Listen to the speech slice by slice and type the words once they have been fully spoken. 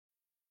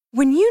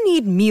When you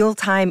need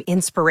mealtime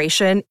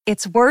inspiration,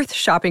 it's worth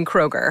shopping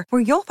Kroger,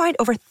 where you'll find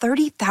over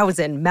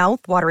 30,000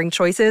 mouth-watering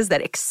choices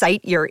that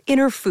excite your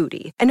inner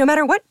foodie. And no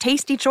matter what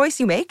tasty choice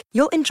you make,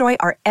 you'll enjoy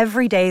our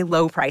everyday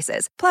low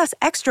prices, plus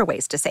extra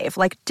ways to save,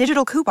 like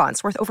digital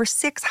coupons worth over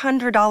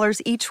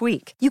 $600 each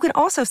week. You can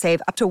also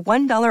save up to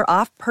 $1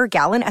 off per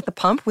gallon at the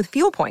pump with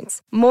fuel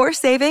points. More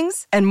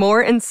savings and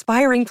more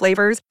inspiring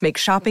flavors make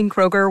shopping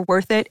Kroger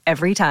worth it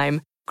every time.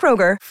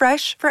 Kroger,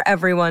 fresh for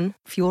everyone.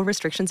 Fuel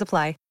restrictions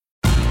apply.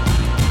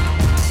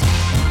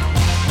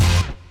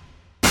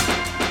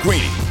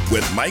 Greeny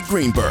with Mike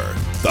Greenberg,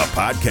 the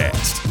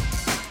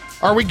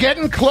podcast. Are we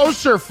getting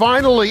closer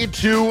finally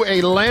to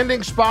a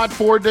landing spot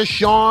for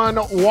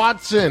Deshaun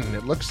Watson?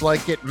 It looks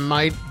like it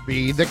might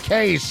be the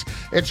case.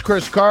 It's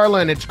Chris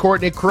Carlin. It's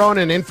Courtney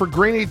Cronin in for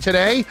Greeny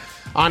today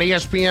on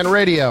ESPN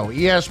Radio,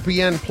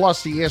 ESPN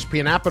Plus, the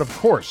ESPN app, and of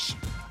course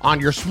on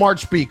your smart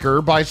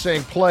speaker by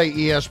saying play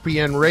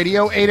ESPN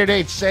Radio,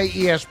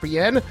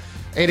 888-SAY-ESPN,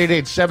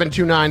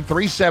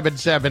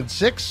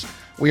 888-729-3776.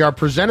 We are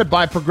presented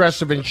by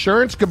Progressive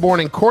Insurance. Good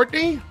morning,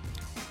 Courtney.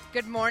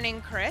 Good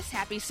morning, Chris.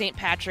 Happy St.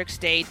 Patrick's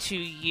Day to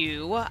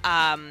you.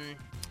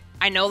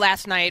 I know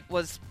last night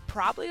was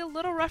probably a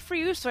little rough for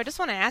you, so I just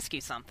want to ask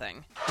you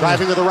something.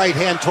 Driving with the right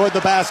hand toward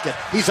the basket.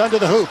 He's under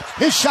the hoop.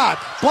 His shot,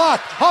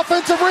 blocked,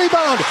 offensive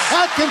rebound.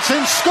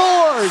 Atkinson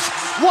scores.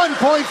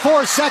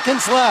 1.4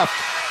 seconds left.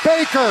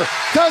 Baker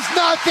does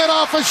not get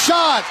off a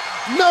shot.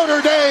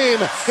 Notre Dame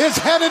is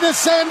headed to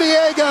San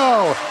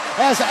Diego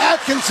as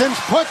Atkinson's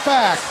put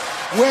back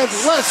with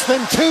less than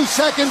 2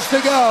 seconds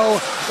to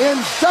go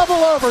in double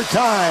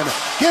overtime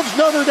gives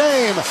Notre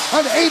Dame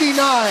an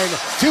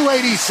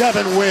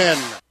 89-87 win.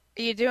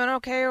 Are you doing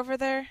okay over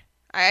there?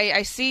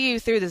 I see you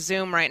through the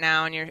Zoom right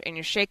now, and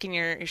you're shaking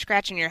you're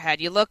scratching your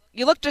head. You look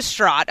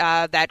distraught.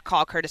 That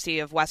call courtesy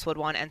of Westwood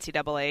One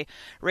NCAA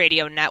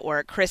Radio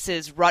Network.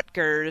 Chris's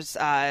Rutgers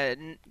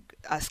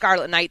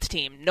Scarlet Knights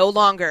team no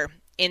longer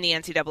in the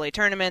NCAA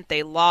tournament.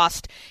 They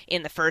lost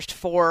in the first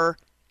 4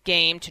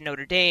 game to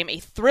Notre Dame, a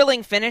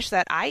thrilling finish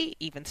that I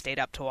even stayed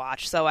up to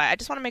watch. So I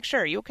just want to make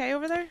sure. Are you okay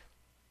over there?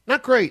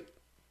 Not great.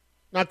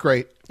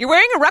 You're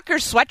wearing a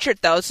Rutgers sweatshirt,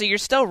 though, so you're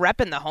still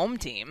repping the home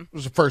team. It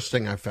was the first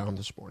thing I found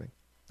this morning.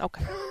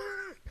 Okay.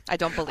 I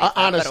don't believe that,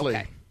 honestly.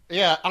 but okay.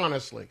 Yeah,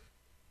 honestly.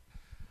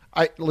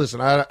 I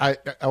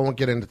won't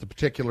get into the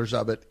particulars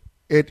of it.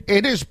 It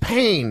is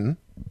pain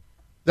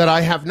that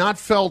I have not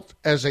felt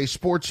as a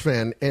sports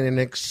fan in an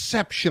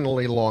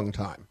exceptionally long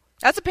time.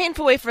 That's a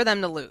painful way for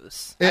them to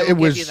lose. I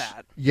will give you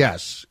that.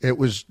 Yes, it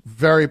was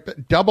very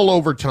double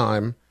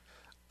overtime.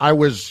 I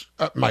was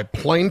my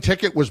plane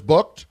ticket was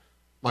booked.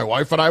 My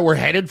wife and I were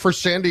headed for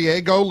San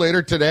Diego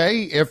later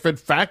today. If in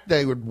fact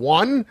they had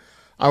won,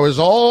 I was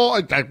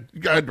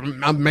got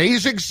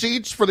amazing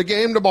seats for the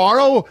game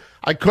tomorrow.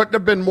 I couldn't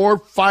have been more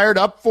fired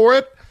up for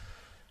it.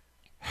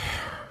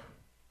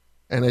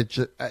 And it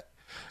just,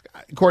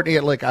 Courtney,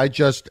 I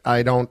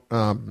don't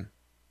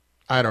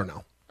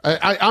know.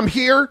 I'm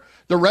here.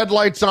 The red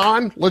light's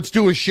on. Let's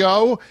do a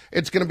show.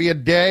 It's going to be a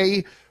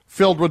day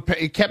filled with pain.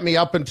 It kept me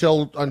up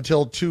until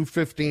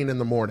 2:15 in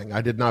the morning.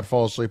 I did not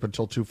fall asleep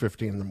until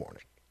 2:15 in the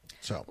morning.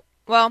 So.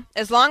 Well,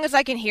 as long as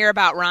I can hear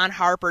about Ron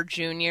Harper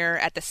Jr.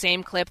 at the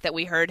same clip that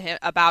we heard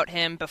about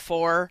him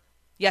before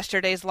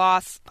yesterday's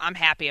loss, I'm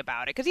happy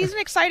about it because he's an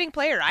exciting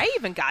player. I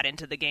even got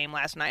into the game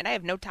last night. I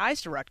have no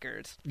ties to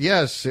Rutgers.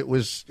 Yes, it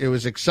was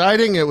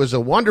exciting. It was a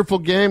wonderful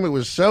game. It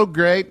was so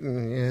great,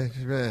 and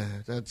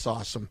that's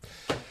awesome.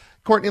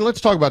 Courtney, let's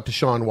talk about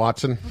Deshaun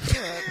Watson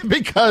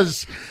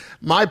because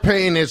my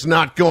pain is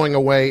not going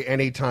away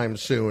anytime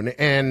soon.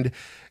 And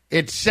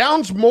it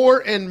sounds more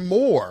and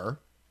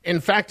more,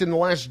 in fact, in the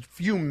last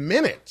few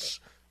minutes,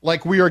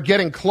 like we are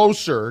getting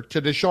closer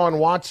to Deshaun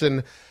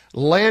Watson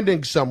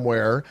landing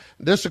somewhere.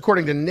 This,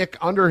 according to Nick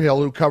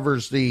Underhill, who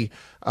covers the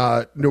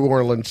New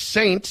Orleans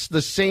Saints.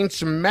 The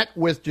Saints met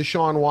with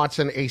Deshaun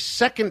Watson a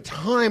second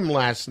time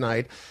last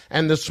night,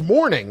 and this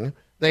morning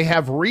they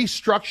have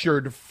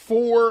restructured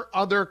 4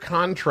 other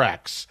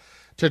contracts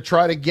to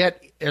try to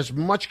get as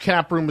much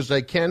cap room as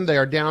they can. They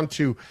are down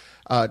to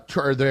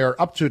they are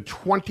up to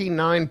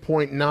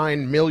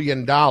 $29.9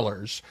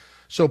 million.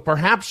 So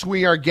perhaps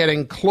we are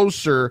getting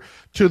closer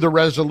to the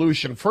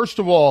resolution. First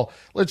of all,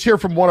 let's hear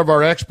from one of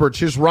our experts.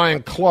 Here's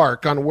Ryan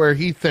Clark on where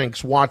he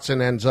thinks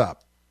Watson ends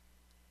up.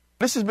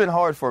 This has been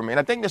hard for me, and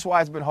I think that's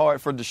why it's been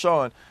hard for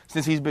Deshaun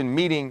since he's been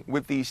meeting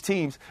with these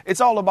teams. It's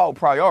all about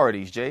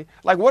priorities, Jay.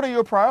 Like, what are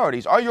your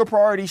priorities? Are your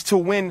priorities to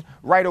win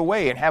right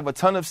away and have a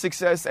ton of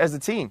success as a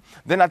team?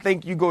 Then I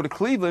think you go to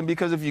Cleveland,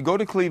 because if you go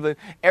to Cleveland,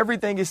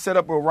 everything is set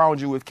up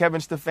around you with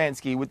Kevin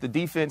Stefanski, with the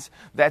defense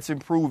that's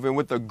improving,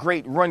 with a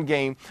great run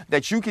game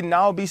that you can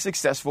now be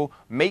successful,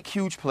 make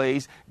huge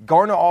plays,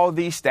 garner all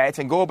these stats,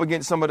 and go up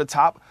against some of the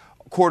top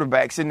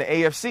quarterbacks in the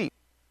AFC.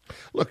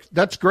 Look,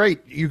 that's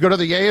great. You go to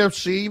the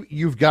AFC,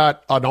 you've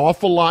got an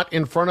awful lot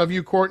in front of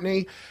you,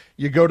 Courtney.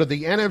 You go to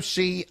the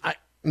NFC.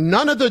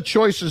 None of the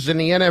choices in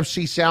the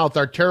NFC South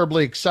are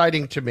terribly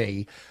exciting to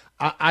me.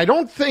 I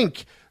don't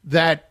think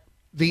that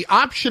the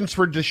options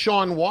for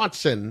Deshaun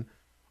Watson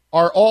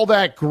are all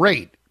that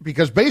great,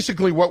 because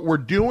basically what we're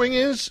doing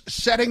is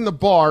setting the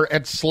bar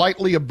at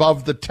slightly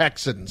above the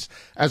Texans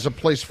as a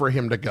place for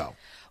him to go.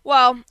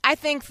 Well, I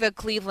think the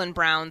Cleveland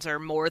Browns are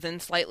more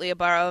than slightly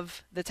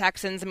above the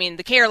Texans. I mean,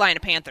 the Carolina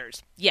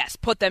Panthers, yes,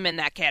 put them in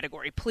that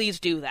category. Please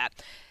do that.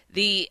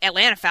 The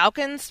Atlanta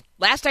Falcons,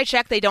 last I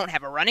checked, they don't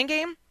have a running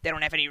game. They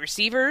don't have any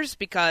receivers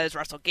because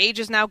Russell Gage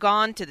is now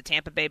gone to the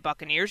Tampa Bay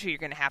Buccaneers, who you're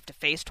going to have to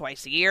face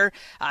twice a year.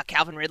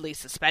 Calvin Ridley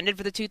suspended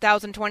for the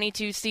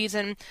 2022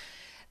 season.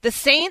 The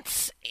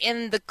Saints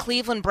and the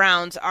Cleveland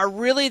Browns are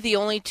really the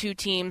only two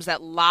teams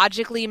that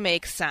logically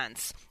make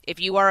sense if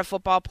you are a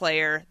football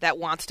player that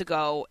wants to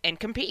go and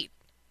compete.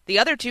 The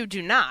other two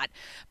do not.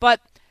 But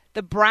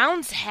the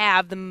Browns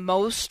have the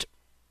most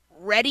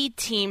ready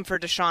team for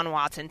Deshaun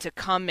Watson to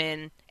come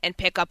in and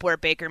pick up where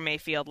Baker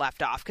Mayfield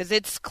left off. Because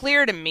it's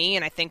clear to me,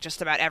 and I think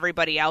just about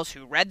everybody else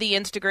who read the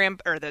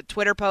Instagram or the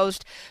Twitter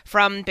post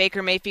from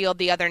Baker Mayfield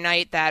the other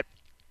night, that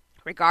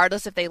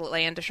regardless if they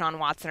land Deshaun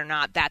Watson or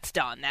not, that's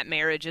done. That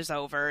marriage is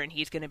over, and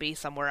he's going to be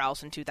somewhere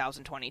else in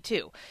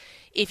 2022.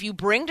 If you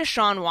bring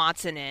Deshaun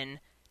Watson in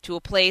to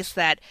a place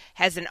that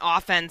has an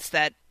offense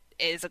that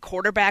is a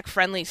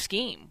quarterback-friendly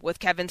scheme with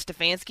Kevin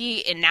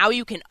Stefanski, and now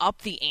you can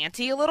up the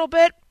ante a little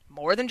bit,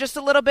 more than just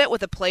a little bit,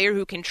 with a player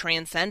who can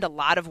transcend a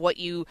lot of what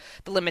the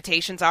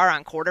limitations are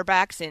on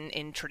quarterbacks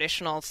in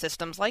traditional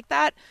systems like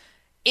that,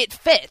 it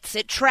fits,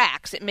 it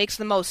tracks, it makes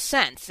the most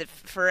sense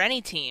for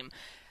any team.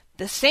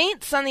 The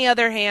Saints, on the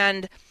other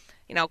hand,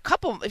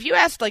 if you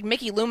asked like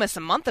Mickey Loomis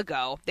a month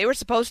ago, they were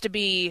supposed to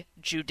be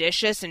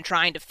judicious in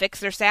trying to fix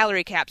their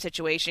salary cap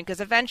situation, because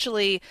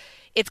eventually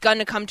it's going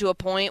to come to a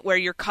point where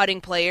you're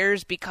cutting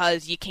players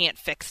because you can't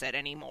fix it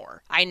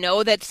anymore. I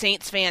know that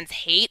Saints fans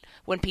hate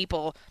when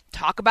people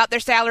talk about their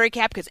salary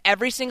cap because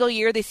every single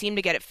year they seem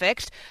to get it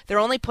fixed. They're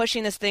only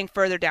pushing this thing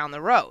further down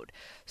the road.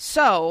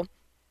 So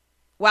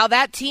while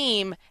that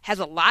team has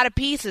a lot of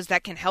pieces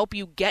that can help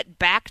you get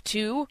back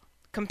to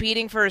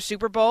competing for a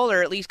Super Bowl,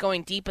 or at least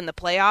going deep in the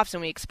playoffs, and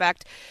we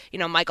expect,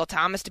 Michael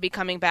Thomas to be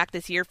coming back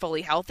this year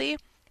fully healthy,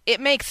 it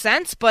makes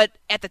sense, but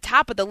at the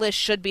top of the list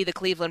should be the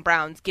Cleveland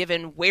Browns,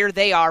 given where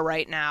they are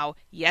right now.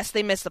 Yes,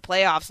 they missed the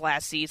playoffs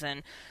last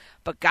season,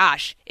 but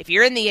gosh, if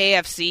you're in the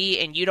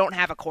AFC and you don't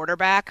have a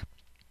quarterback,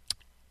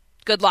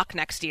 good luck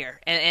next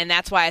year. And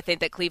that's why I think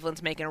that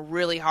Cleveland's making a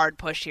really hard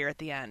push here at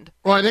the end.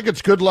 Well, I think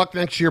it's good luck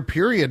next year,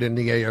 period, in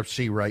the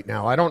AFC right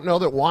now. I don't know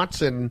that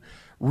Watson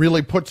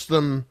really puts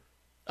them...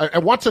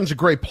 Watson's a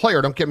great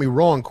player, don't get me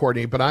wrong,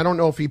 Courtney, but I don't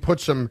know if he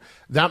puts them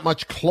that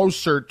much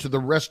closer to the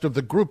rest of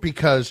the group,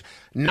 because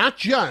not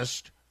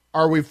just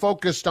are we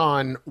focused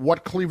on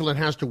what Cleveland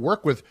has to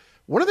work with,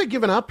 what are they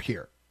giving up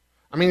here?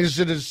 I mean, is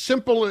it as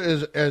simple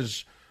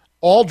as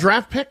all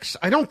draft picks?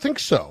 I don't think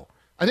so.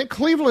 I think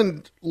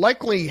Cleveland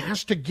likely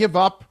has to give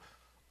up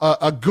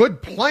a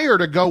good player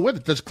to go with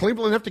it. Does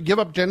Cleveland have to give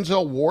up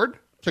Denzel Ward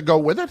to go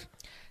with it?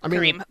 I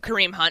mean,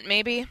 Kareem Hunt,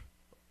 maybe?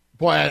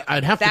 Boy,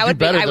 I'd have to do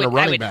better than a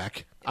running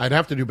back. I'd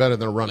have to do better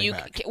than a running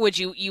back.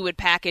 You would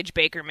package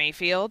Baker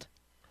Mayfield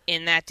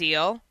in that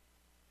deal?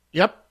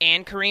 Yep.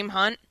 And Kareem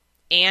Hunt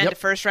and a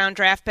first-round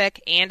draft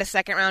pick and a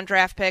second-round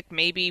draft pick.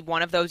 Maybe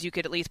one of those you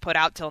could at least put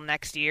out till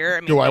next year. I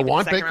mean, do I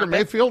want Baker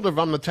Mayfield if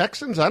I'm the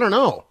Texans? I don't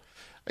know.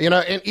 And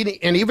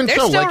even they're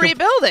so, still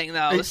rebuilding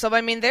though. So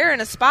I mean, they're in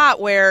a spot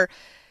where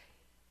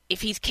if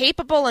he's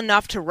capable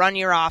enough to run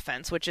your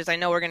offense, which is, I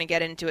know we're going to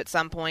get into at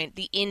some point,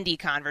 the Indy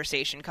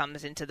conversation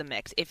comes into the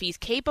mix. If he's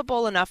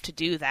capable enough to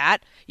do that,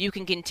 you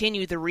can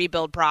continue the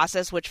rebuild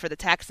process, which for the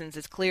Texans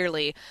is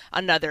clearly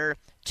another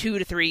 2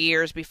 to 3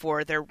 years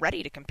before they're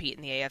ready to compete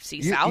in the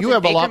AFC South. You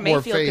have Baker a lot more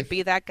Mayfield faith. Could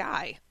be that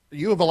guy.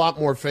 You have a lot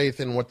more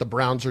faith in what the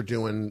Browns are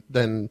doing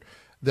than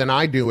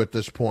I do at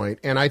this point,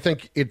 and I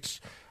think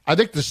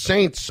the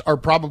Saints are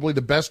probably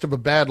the best of a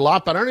bad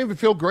lot, but I don't even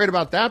feel great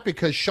about that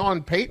because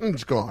Sean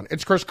Payton's gone.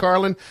 It's Chris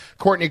Carlin,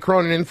 Courtney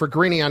Cronin in for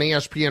Greeny on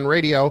ESPN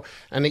Radio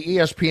and the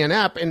ESPN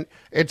app, and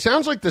it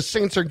sounds like the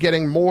Saints are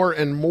getting more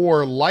and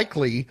more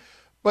likely,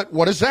 but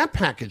what does that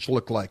package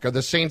look like? Are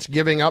the Saints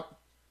giving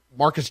up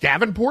Marcus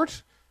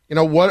Davenport?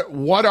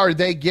 What are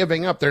they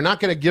giving up? They're not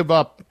going to give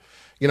up,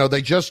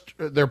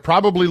 they're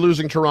probably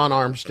losing Teron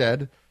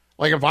Armstead.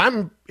 Like if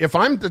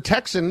I'm the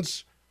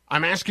Texans,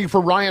 I'm asking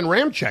for Ryan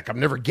Ramczyk. I'm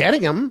never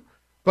getting him,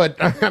 but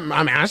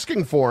I'm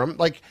asking for him.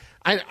 Like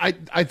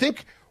I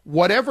think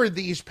whatever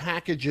these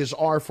packages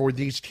are for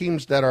these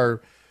teams that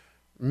are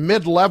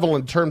mid-level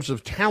in terms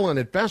of talent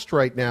at best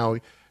right now,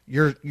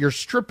 you're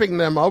stripping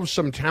them of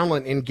some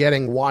talent in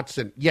getting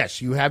Watson.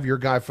 Yes, you have your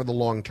guy for the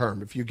long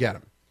term if you get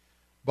him,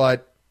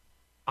 but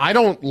I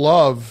don't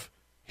love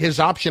his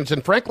options.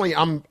 And frankly,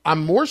 I'm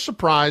more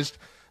surprised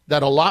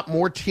that a lot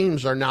more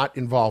teams are not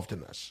involved in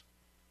this.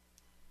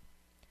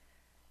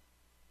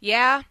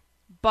 Yeah,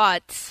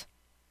 but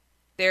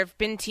there have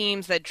been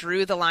teams that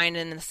drew the line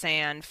in the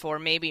sand for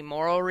maybe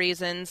moral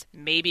reasons,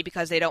 maybe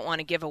because they don't want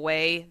to give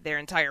away their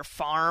entire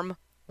farm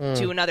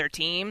to another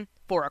team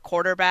for a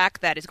quarterback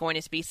that is going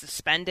to be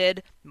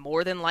suspended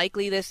more than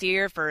likely this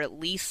year for at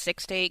least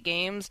 6 to 8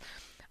 games.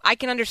 I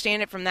can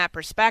understand it from that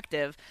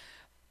perspective.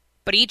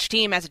 But each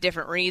team has a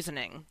different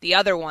reasoning. The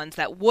other ones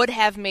that would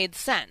have made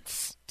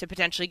sense to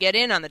potentially get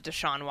in on the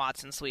Deshaun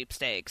Watson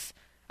sweepstakes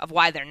of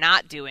why they're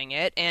not doing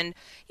it. And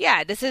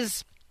yeah, this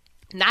is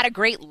not a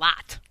great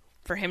lot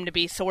for him to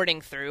be sorting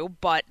through.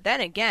 But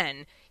then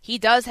again, he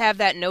does have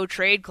that no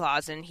trade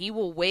clause, and he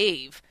will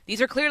waive.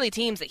 These are clearly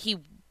teams that he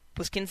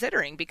was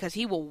considering, because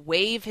he will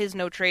waive his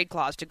no trade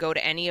clause to go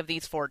to any of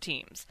these 4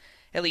 teams.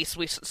 At least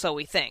so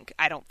we think.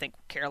 I don't think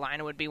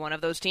Carolina would be one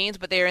of those teams,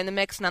 but they are in the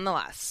mix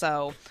nonetheless.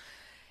 So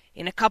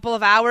in a couple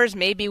of hours,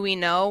 maybe we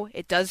know.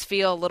 It does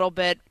feel a little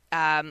bit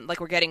like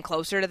we're getting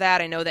closer to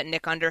that. I know that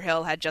Nick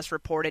Underhill had just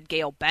reported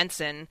Gail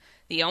Benson,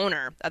 the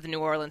owner of the New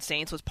Orleans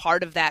Saints, was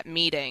part of that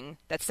meeting,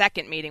 that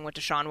second meeting with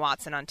Deshaun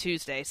Watson on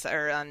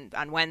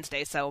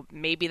Wednesday. So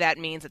maybe that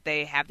means that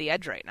they have the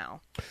edge right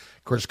now.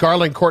 Chris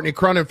Carlin, Courtney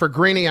Cronin for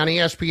Greeny on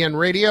ESPN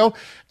Radio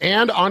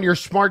and on your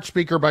smart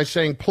speaker by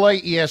saying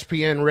play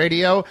ESPN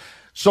Radio.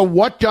 So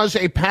what does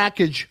a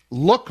package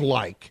look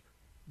like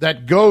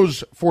that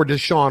goes for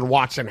Deshaun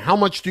Watson? How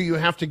much do you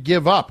have to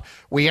give up?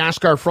 We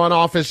ask our front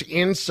office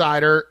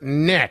insider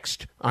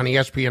next on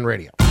ESPN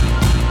Radio.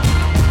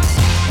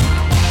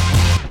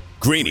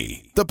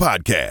 Greeny, the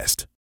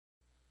podcast.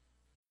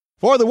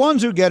 For the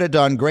ones who get it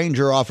done,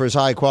 Grainger offers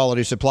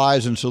high-quality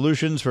supplies and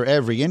solutions for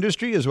every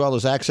industry, as well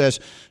as access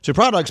to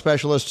product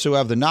specialists who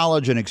have the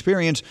knowledge and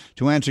experience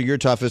to answer your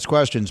toughest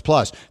questions.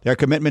 Plus, their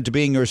commitment to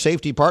being your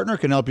safety partner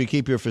can help you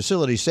keep your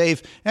facility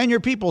safe and your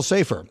people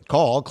safer.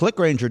 Call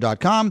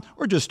clickgrainger.com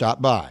or just stop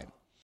by.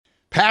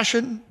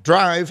 Passion,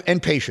 drive,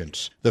 and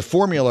patience. The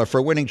formula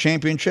for winning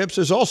championships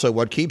is also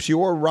what keeps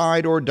your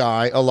ride or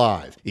die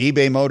alive.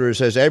 eBay Motors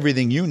has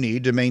everything you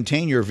need to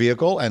maintain your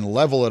vehicle and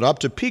level it up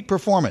to peak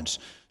performance.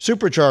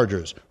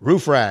 Superchargers,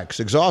 roof racks,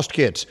 exhaust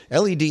kits,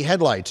 LED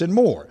headlights, and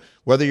more.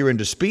 Whether you're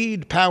into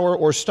speed, power,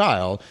 or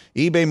style,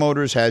 eBay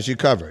Motors has you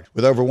covered.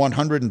 With over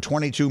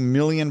 122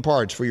 million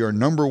parts for your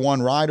number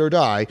one ride or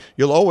die,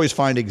 you'll always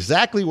find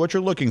exactly what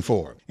you're looking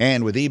for.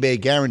 And with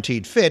eBay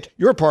Guaranteed Fit,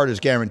 your part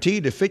is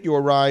guaranteed to fit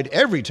your ride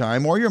every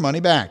time or your money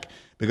back.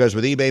 Because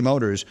with eBay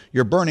Motors,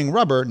 you're burning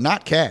rubber,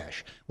 not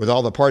cash. With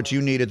all the parts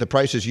you need at the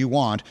prices you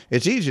want,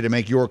 it's easy to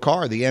make your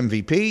car the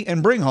MVP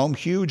and bring home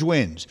huge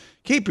wins.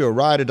 Keep your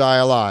ride or die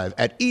alive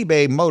at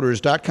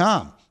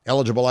ebaymotors.com.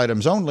 Eligible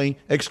items only.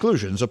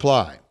 Exclusions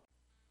apply.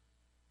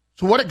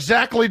 So what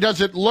exactly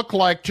does it look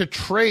like to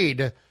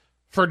trade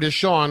for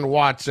Deshaun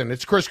Watson?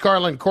 It's Chris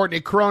Carlin,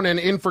 Courtney Cronin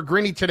in for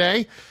Greeny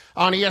today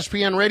on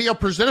ESPN Radio,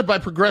 presented by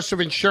Progressive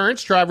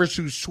Insurance. Drivers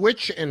who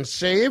switch and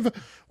save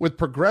with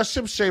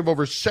Progressive save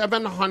over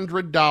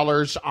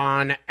 $700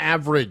 on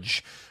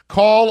average.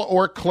 Call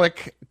or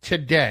click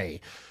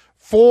today.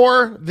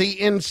 For the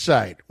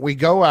insight, we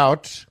go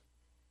out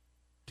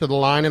to the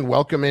line and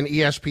welcome in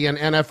ESPN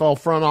NFL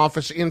front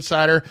office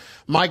insider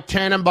Mike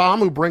Tannenbaum,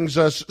 who brings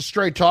us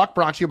Straight Talk,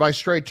 brought to you by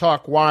Straight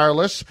Talk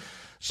Wireless.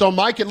 So,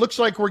 Mike, it looks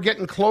like we're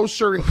getting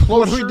closer and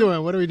closer.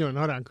 What are we doing?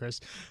 Hold on, Chris.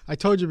 I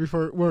told you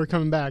before we were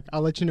coming back.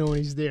 I'll let you know when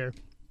he's there.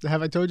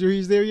 Have I told you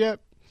he's there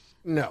yet?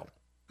 No,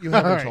 you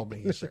haven't told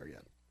me he's there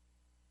yet.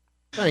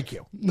 Thank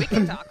you. We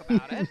can talk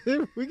about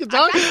it. We can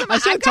talk. I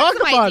said talk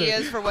about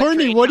it. What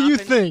Courtney, what do you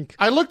think?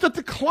 I looked at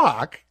the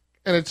clock,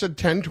 and it said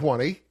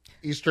 10:20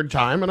 Eastern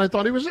Time, and I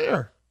thought he was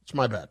there. It's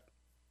my bad.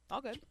 All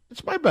good.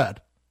 It's my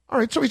bad. All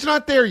right, so he's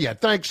not there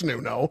yet. Thanks,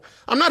 Nuno.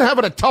 I'm not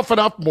having a toughen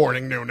up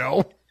morning,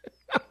 Nuno.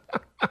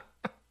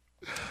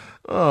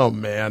 Oh,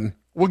 man.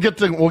 We'll get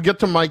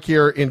to Mike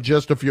here in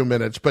just a few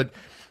minutes, but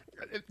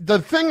the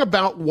thing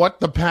about what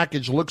the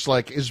package looks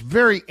like is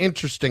very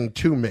interesting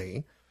to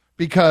me,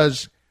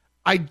 because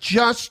I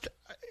just,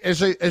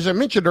 as I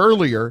mentioned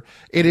earlier,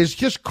 it is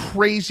just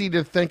crazy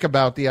to think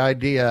about the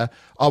idea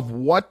of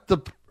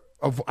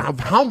of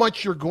how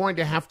much you're going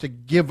to have to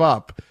give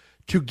up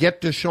to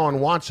get Deshaun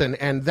Watson,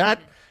 and that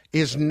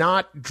is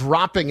not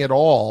dropping at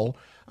all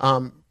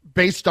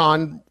based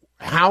on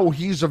how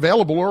he's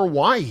available or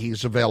why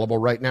he's available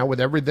right now with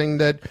everything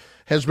that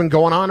has been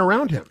going on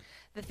around him.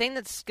 The thing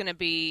that's going to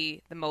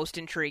be the most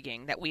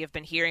intriguing that we have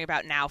been hearing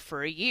about now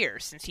for a year,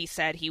 since he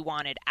said he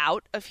wanted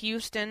out of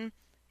Houston,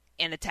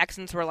 and the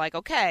Texans were like,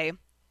 okay,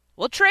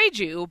 we'll trade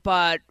you,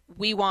 but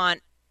we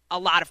want a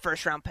lot of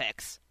first-round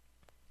picks,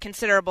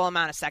 considerable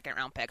amount of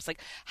second-round picks.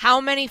 Like,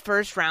 how many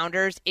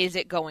first-rounders is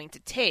it going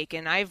to take?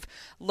 And I've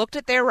looked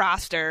at their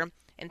roster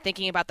and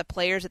thinking about the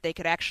players that they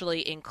could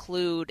actually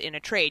include in a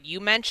trade. You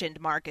mentioned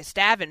Marcus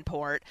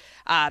Davenport,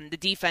 the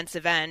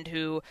defensive end,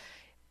 who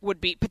would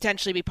be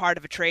potentially be part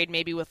of a trade,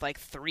 maybe with like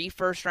 3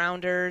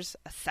 first-rounders,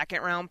 a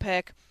second-round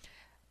pick.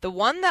 The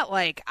one that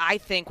I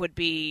think would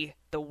be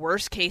the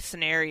worst-case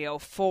scenario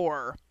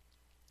for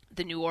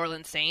the New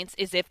Orleans Saints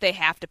is if they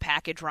have to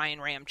package Ryan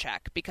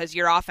Ramczyk, because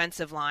your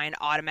offensive line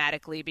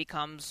automatically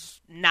becomes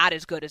not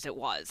as good as it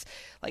was.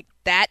 I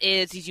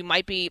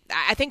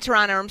think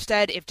Teron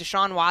Armstead, if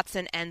Deshaun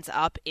Watson ends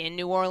up in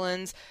New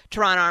Orleans,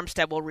 Teron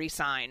Armstead will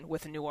re-sign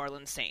with the New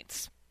Orleans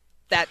Saints.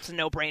 that's a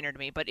no-brainer to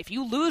me. But if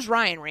you lose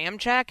Ryan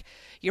Ramczyk,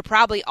 you're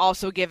probably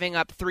also giving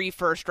up 3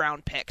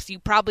 first-round picks. You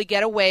probably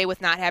get away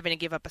with not having to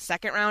give up a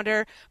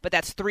second-rounder, but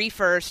that's 3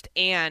 first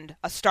and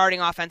a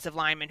starting offensive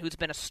lineman who's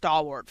been a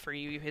stalwart for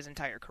you his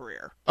entire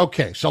career.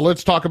 Okay, so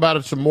let's talk about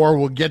it some more.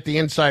 We'll get the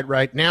insight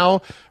right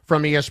now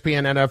from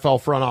ESPN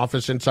NFL front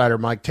office insider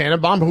Mike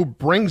Tannenbaum, who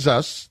brings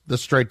us the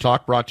Straight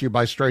Talk, brought to you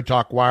by Straight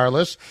Talk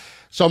Wireless.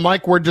 So,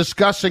 Mike, we're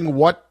discussing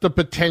what the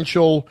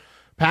potential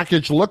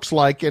package looks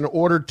like in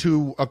order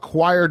to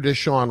acquire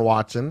Deshaun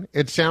Watson.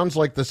 It sounds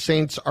like the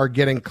Saints are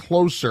getting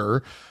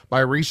closer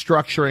by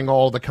restructuring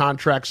all the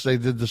contracts they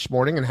did this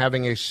morning and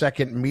having a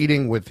second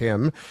meeting with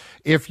him.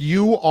 If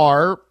you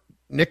are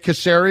Nick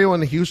Caserio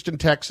and the Houston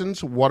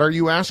Texans, what are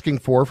you asking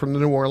for from the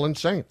New Orleans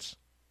Saints?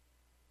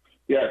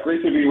 Yeah,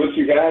 great to be with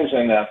you guys.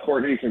 And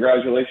Courtney,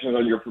 congratulations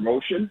on your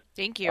promotion.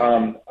 Thank you.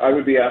 I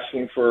would be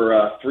asking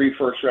for 3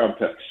 first-round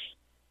picks.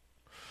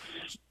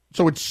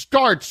 So it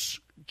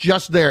starts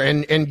just there,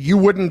 and you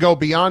wouldn't go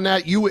beyond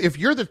that. If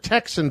you're the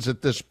Texans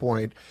at this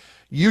point,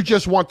 you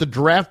just want the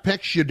draft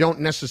picks. You don't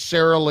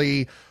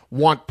necessarily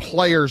want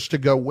players to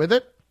go with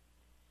it.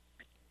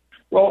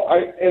 Well,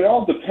 it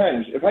all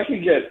depends. If I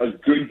could get a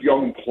good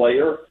young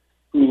player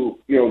who,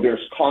 there's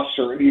cost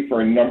certainty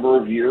for a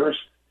number of years,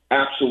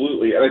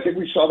 absolutely. And I think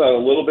we saw that a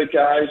little bit,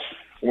 guys,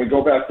 when we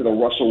go back to the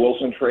Russell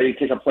Wilson trade,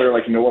 take a player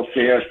like Noah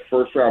Fant,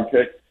 first-round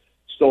pick,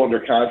 still under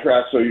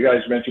contract. So you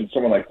guys mentioned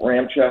someone like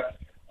Ramczyk.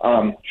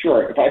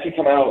 Sure, if I could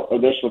come out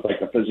of this with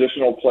like a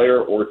positional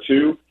player or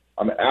two,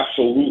 I'm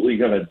absolutely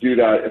going to do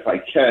that if I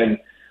can.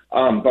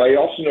 But I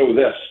also know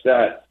this,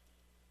 that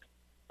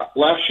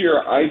last year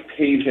I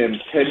paid him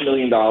 $10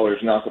 million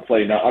not to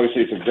play. Now,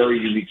 obviously, it's a very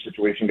unique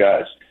situation,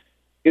 guys.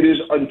 It is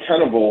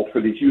untenable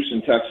for the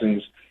Houston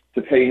Texans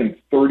to pay him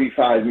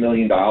 $35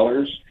 million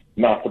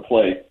not to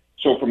play.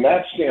 So from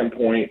that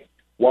standpoint,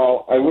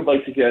 while I would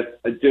like to get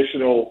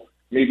additional,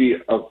 maybe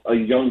a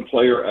young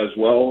player as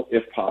well,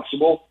 if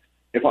possible,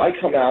 if I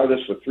come out of this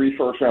with 3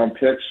 first-round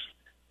picks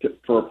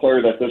for a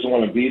player that doesn't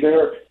want to be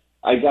there,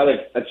 I got to,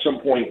 at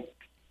some point,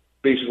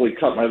 basically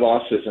cut my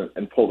losses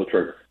and pull the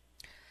trigger.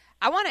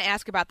 I want to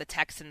ask about the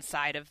Texans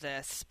side of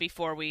this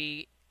before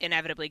we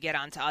inevitably get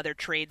onto other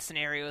trade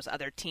scenarios,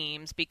 other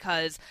teams,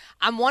 because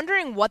I'm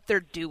wondering what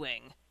they're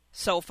doing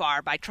so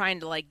far by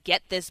trying to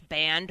get this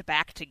band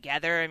back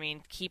together. I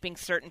mean, keeping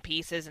certain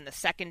pieces in the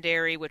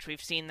secondary, which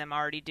we've seen them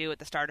already do at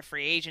the start of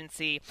free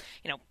agency,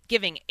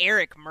 giving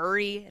Eric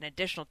Murray an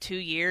additional 2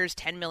 years,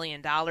 $10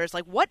 million.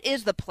 What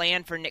is the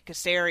plan for Nick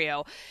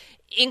Caserio,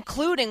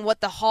 including what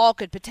the haul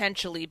could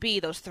potentially be,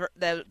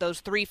 those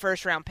 3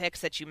 first-round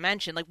picks that you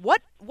mentioned?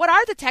 What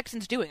are the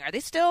Texans doing? They're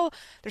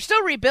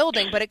still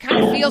rebuilding, but it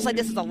kind of feels like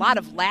this is a lot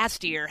of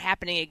last year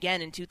happening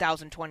again in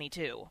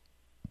 2022.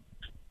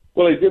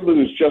 Well, they did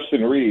lose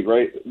Justin Reed,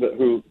 right,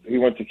 who he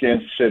went to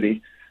Kansas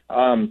City.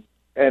 And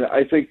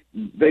I think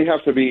they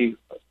have to be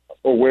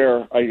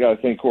aware, I got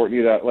to think,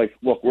 Courtney, that,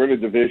 look, we're in a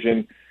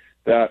division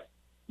that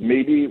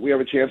maybe we have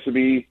a chance to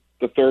be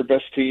the 3rd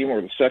best team or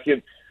the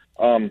 2nd.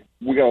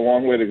 We got a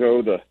long way to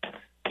go. The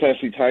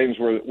Tennessee Titans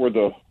were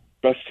the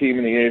best team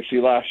in the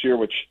AFC last year,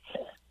 which,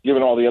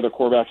 given all the other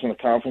quarterbacks in the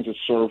conference, is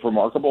sort of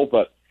remarkable.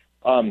 But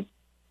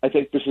I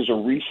think this is a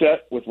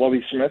reset with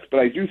Lovie Smith, but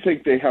I do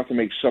think they have to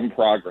make some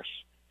progress.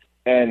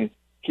 And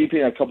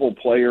keeping a couple of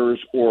players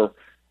or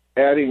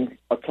adding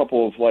a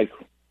couple of,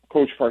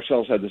 Coach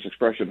Parcells had this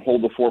expression,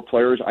 hold the 4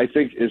 players, I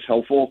think is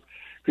helpful,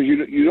 because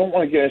you don't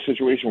want to get in a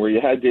situation where you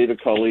had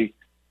David Culley,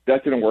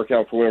 that didn't work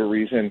out for whatever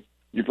reason.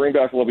 You bring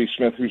back Lovie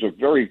Smith, who's a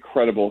very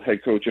credible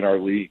head coach in our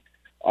league,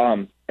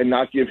 and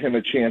not give him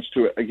a chance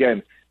to,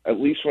 again, at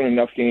least win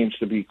enough games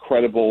to be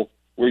credible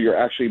where you're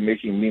actually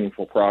making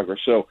meaningful progress.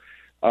 So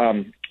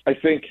I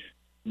think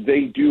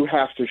they do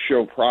have to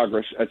show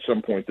progress at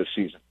some point this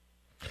season.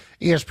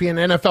 ESPN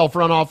NFL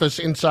front office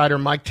insider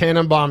Mike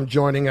Tannenbaum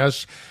joining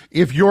us.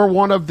 If you're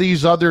one of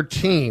these other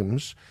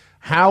teams,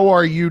 how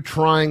are you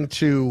trying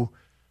to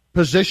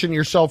position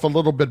yourself a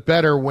little bit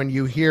better when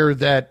you hear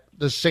that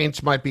the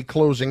Saints might be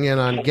closing in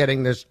on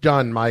getting this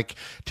done, Mike?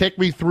 Take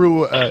me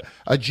through a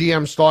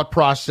GM's thought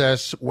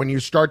process when you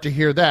start to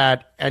hear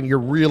that and you're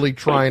really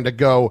trying to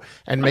go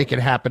and make it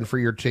happen for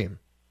your team.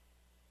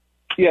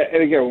 Yeah,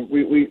 and again,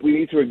 we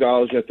need to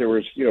acknowledge that there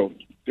was,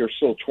 there's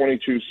still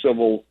 22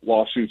 civil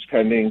lawsuits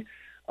pending,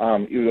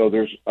 even though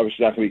there's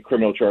obviously not going to be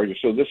criminal charges.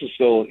 So this is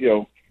still,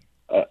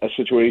 a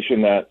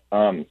situation that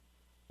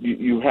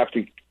you have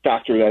to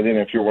factor that in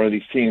if you're one of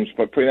these teams.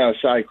 But putting that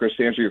aside, Chris,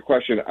 to answer your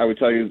question, I would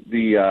tell you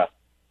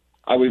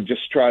I would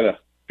just try to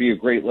be a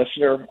great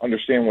listener,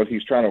 understand what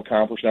he's trying to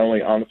accomplish, not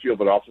only on the field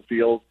but off the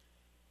field,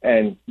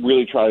 and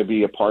really try to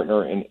be a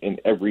partner in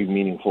every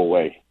meaningful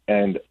way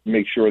and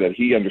make sure that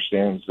he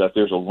understands that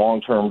there's a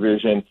long-term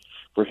vision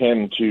for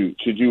him to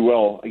do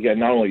well, again,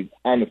 not only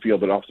on the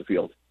field but off the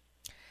field.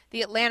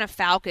 The Atlanta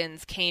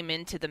Falcons came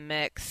into the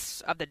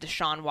mix of the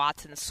Deshaun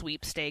Watson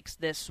sweepstakes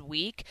this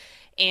week,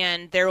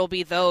 and there will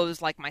be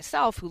those like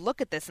myself who look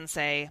at this and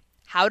say,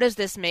 how does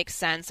this make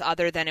sense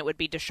other than it would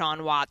be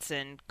Deshaun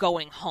Watson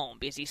going home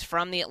because he's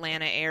from the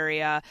Atlanta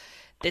area?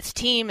 This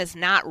team is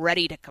not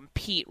ready to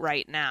compete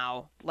right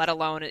now, let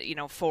alone,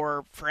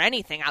 for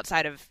anything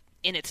outside of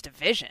in its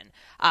division.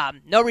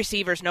 No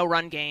receivers, no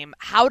run game.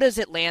 How does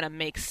Atlanta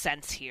make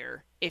sense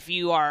here if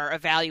you are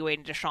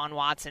evaluating Deshaun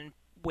Watson,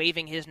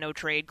 waiving his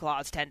no-trade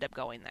clause to end up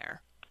going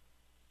there?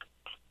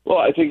 Well,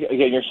 I think,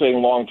 again, you're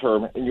saying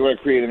long-term, and you want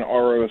to create an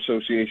RO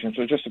association.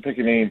 So just to pick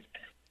a name,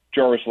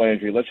 Jarvis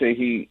Landry, let's say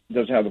he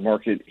doesn't have the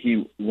market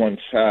he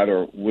once had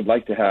or would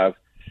like to have,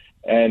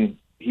 and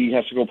he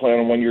has to go play on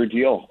a one-year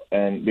deal,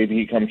 and maybe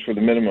he comes for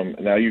the minimum.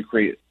 And now you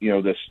create,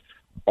 this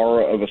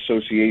aura of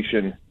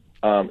association,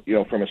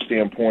 from a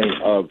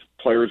standpoint of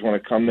players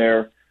want to come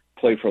there,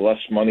 play for less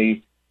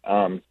money,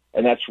 and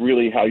that's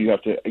really how you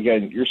have to,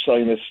 again, you're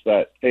selling this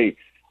that, hey,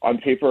 on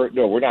paper,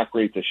 no, we're not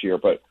great this year,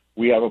 but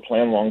we have a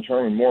plan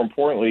long-term, and more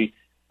importantly,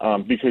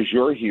 because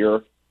you're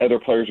here, other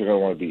players are going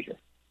to want to be here.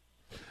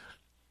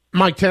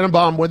 Mike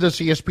Tannenbaum with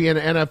us,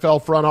 ESPN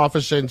NFL front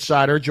office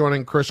insider,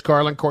 joining Chris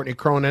Carlin, Courtney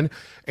Cronin,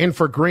 in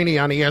for Greeny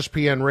on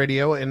ESPN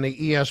Radio and the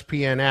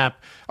ESPN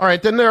app. All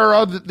right, then there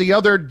are the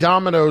other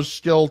dominoes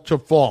still to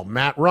fall.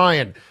 Matt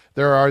Ryan.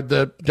 There are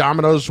the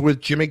dominoes with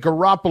Jimmy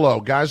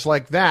Garoppolo, guys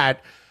like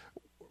that.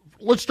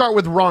 Let's start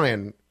with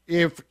Ryan.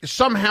 If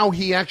somehow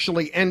he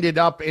actually ended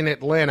up in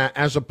Atlanta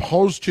as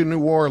opposed to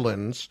New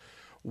Orleans,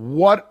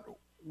 what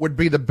would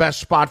be the best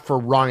spot for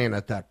Ryan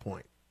at that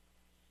point?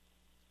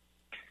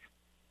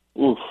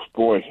 Oof,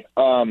 boy.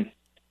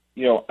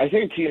 I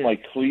think a team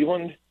like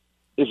Cleveland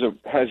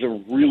has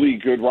a really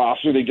good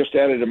roster. They just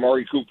added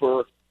Amari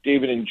Cooper,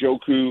 David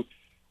Njoku,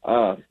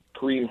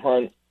 Kareem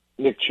Hunt,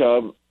 Nick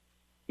Chubb.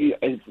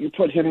 If you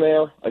put him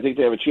there, I think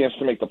they have a chance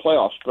to make the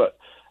playoffs. But,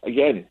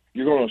 again,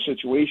 you're going to a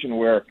situation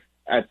where,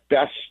 at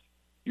best,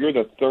 you're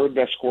the third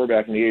best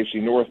quarterback in the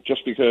AFC North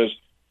just because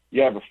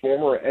you have a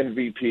former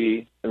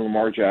MVP in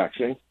Lamar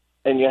Jackson,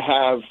 and you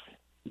have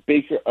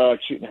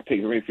not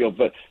Baker Mayfield,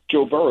 but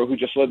Joe Burrow, who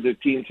just led the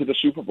team to the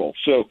Super Bowl.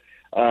 So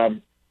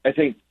I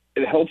think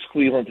it helps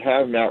Cleveland to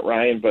have Matt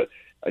Ryan, but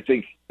I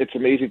think it's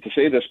amazing to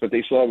say this, but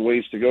they still have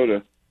ways to go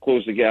to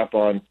close the gap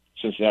on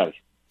Cincinnati.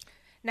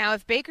 Now,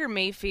 if Baker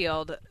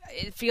Mayfield,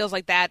 it feels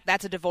like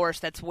that's a divorce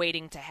that's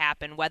waiting to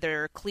happen,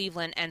 whether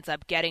Cleveland ends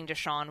up getting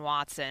Deshaun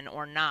Watson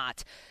or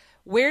not.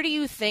 Where do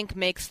you think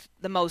makes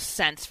the most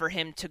sense for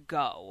him to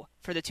go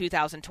for the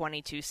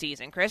 2022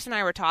 season? Chris and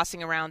I were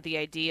tossing around the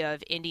idea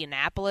of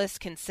Indianapolis,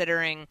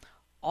 considering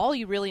all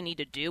you really need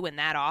to do in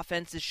that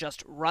offense is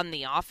just run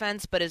the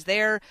offense. But is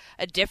there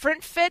a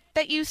different fit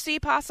that you see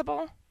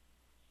possible?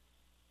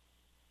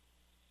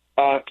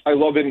 I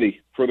love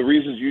Indy for the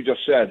reasons you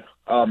just said.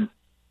 I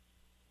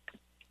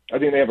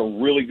think they have a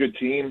really good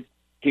team.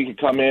 He can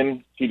come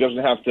in. He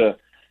doesn't have to,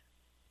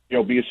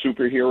 be a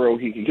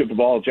superhero. He can give the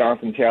ball to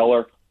Jonathan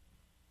Taylor.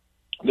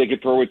 They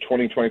could throw it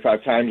 20,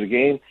 25 times a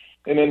game.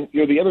 And then,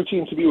 the other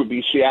team to me would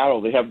be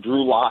Seattle. They have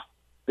Drew Lock.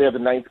 They have the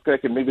 9th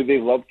pick, and maybe they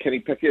love Kenny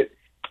Pickett.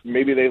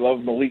 Maybe they love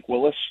Malik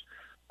Willis.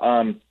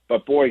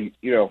 But, boy,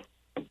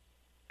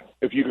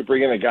 if you could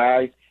bring in a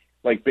guy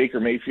like Baker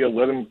Mayfield,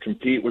 let him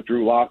compete with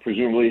Drew Lock,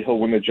 presumably he'll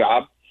win the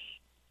job.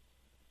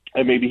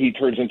 And maybe he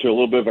turns into a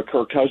little bit of a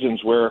Kirk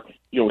Cousins where,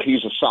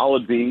 he's a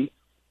solid B.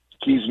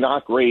 He's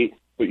not great,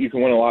 but you can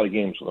win a lot of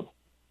games with him.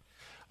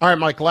 All right,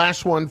 Mike,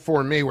 last one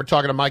for me. We're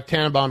talking to Mike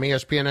Tannenbaum,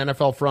 ESPN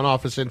NFL front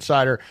office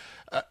insider.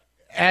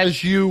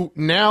 As you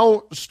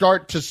now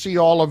start to see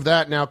all of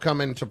that now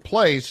come into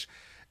place,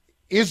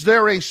 is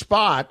there a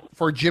spot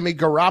for Jimmy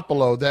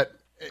Garoppolo that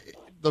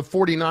the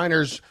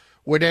 49ers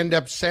would end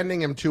up sending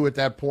him to at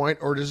that point,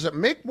 or does it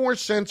make more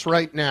sense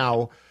right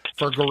now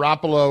for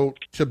Garoppolo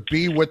to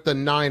be with the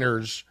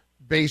Niners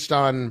based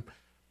on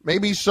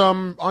maybe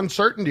some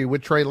uncertainty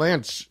with Trey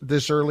Lance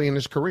this early in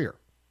his career?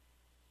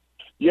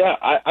 Yeah,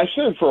 I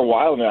said it for a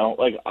while now.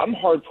 I'm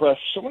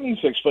hard-pressed. Someone needs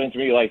to explain to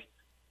me,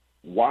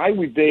 why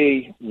would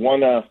they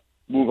want to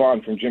move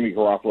on from Jimmy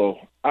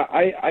Garoppolo?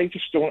 I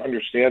just don't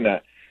understand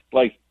that.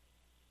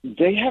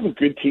 They have a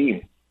good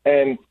team.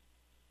 And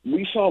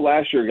we saw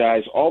last year,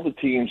 guys, all the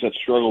teams that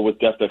struggle with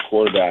depth at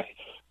quarterback,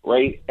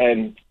 right?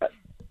 And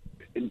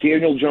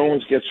Daniel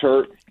Jones gets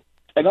hurt.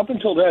 And up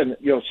until then,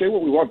 say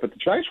what we want, but the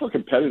Giants were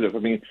competitive. I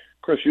mean,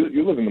 Chris,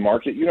 you live in the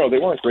market. They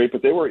weren't great,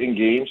 but they were in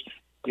games.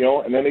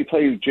 And then they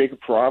play Jacob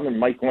Fromm and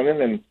Mike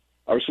Lennon, and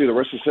obviously the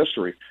rest is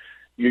history.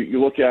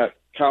 You look at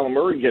Kyler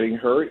Murray getting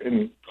hurt,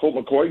 and Colt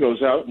McCoy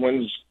goes out and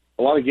wins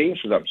a lot of games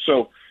for them.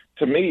 So,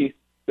 to me,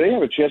 they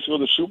have a chance to go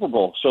to the Super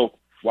Bowl. So,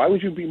 why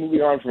would you be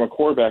moving on from a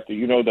quarterback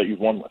that that you've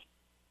won with?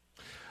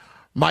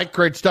 Mike,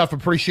 great stuff.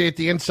 Appreciate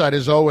the insight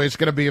as always. It's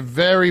going to be a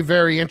very,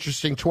 very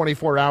interesting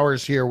 24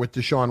 hours here with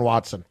Deshaun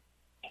Watson.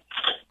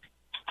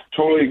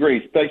 Totally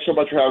agree. Thanks so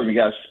much for having me,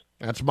 guys.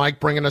 That's Mike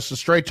bringing us the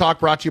Straight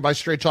Talk, brought to you by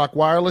Straight Talk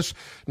Wireless.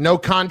 No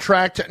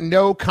contract,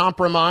 no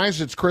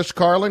compromise. It's Chris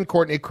Carlin,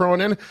 Courtney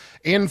Cronin,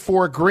 in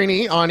for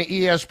Greeny on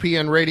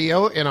ESPN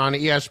Radio and on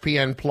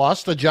ESPN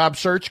Plus. The job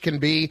search can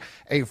be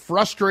a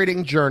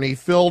frustrating journey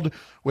filled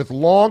with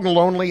long,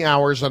 lonely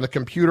hours on the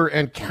computer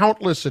and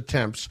countless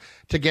attempts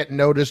to get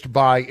noticed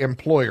by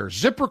employers.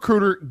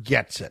 ZipRecruiter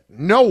gets it.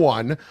 No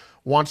one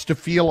wants to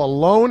feel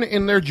alone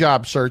in their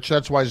job search.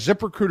 That's why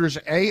ZipRecruiter's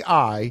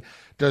AI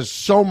does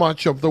so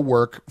much of the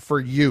work for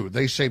you.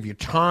 They save you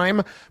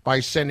time by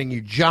sending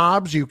you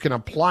jobs you can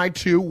apply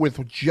to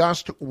with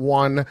just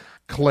one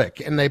click.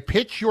 And they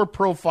pitch your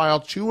profile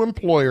to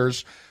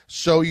employers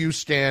so you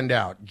stand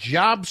out.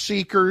 Job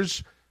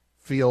seekers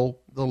feel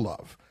the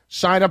love.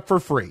 Sign up for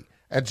free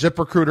at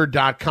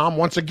ZipRecruiter.com.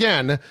 Once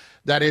again,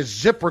 that is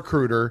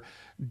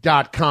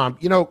ZipRecruiter.com.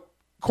 You know,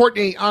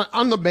 Courtney,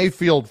 on the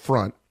Mayfield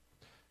front,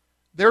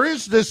 there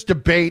is this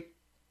debate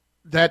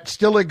that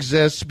still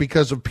exists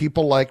because of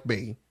people like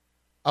me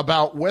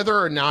about whether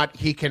or not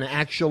he can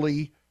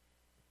actually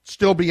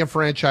still be a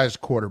franchise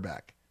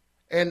quarterback.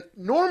 And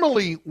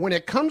normally when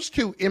it comes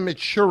to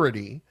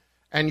immaturity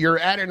and you're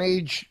at an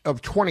age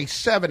of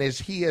 27 as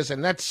he is,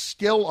 and that's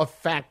still a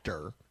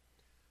factor,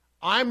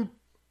 I'm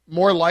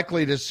more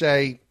likely to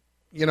say,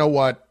 you know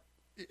what,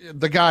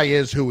 the guy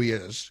is who he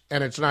is,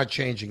 and it's not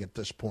changing at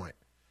this point.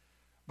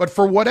 But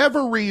for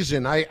whatever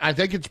reason, I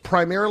think it's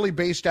primarily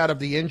based out of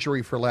the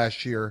injury for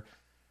last year.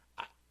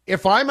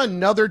 If I'm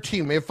another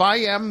team, if I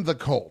am the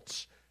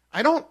Colts,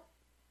 I don't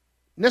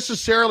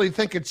necessarily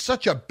think it's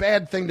such a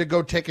bad thing to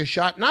go take a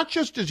shot, not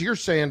just as you're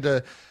saying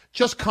to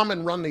just come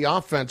and run the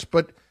offense,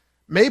 but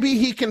maybe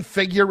he can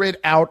figure it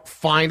out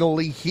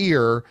finally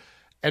here,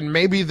 and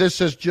maybe this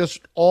has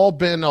just all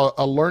been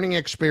a learning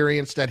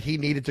experience that he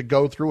needed to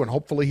go through, and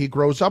hopefully he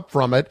grows up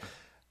from it.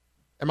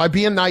 Am I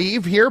being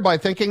naive here by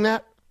thinking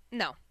that?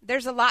 No,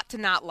 there's a lot to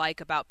not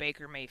like about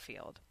Baker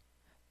Mayfield.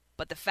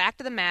 But the fact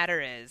of the matter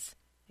is,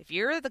 if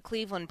you're the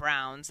Cleveland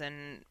Browns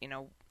and, you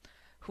know,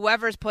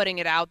 whoever's putting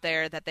it out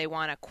there that they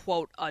want a,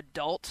 quote,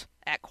 adult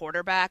at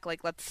quarterback,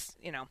 like let's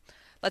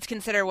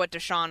consider what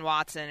Deshaun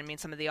Watson, I mean,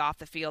 some of the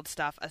off-the-field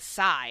stuff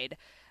aside,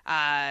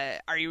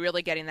 are you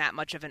really getting that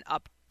much of an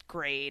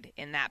upgrade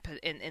in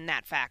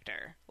that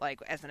factor,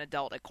 like as an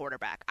adult at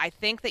quarterback? I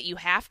think that you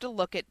have to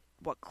look at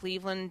what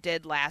Cleveland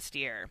did last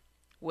year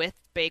with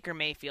Baker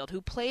Mayfield, who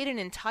played an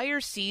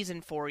entire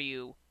season for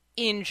you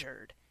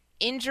injured.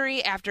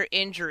 Injury after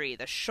injury,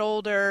 the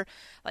shoulder,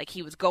 like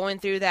he was going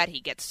through that. He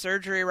gets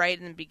surgery right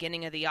in the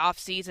beginning of the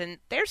offseason.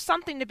 There's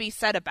something to be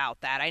said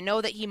about that. I know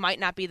that he might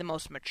not be the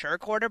most mature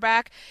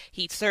quarterback.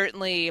 He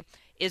certainly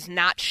is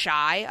not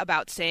shy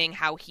about saying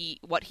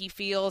what he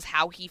feels,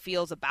 how he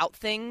feels about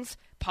things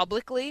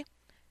publicly.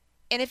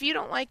 And if you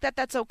don't like that,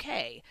 that's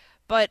okay.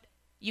 But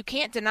you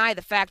can't deny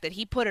the fact that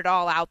he put it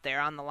all out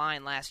there on the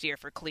line last year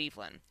for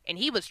Cleveland. And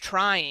he was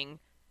trying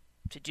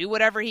to do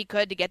whatever he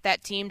could to get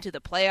that team to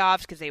the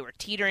playoffs because they were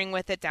teetering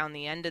with it down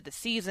the end of the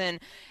season,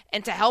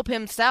 and to help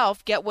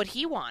himself get what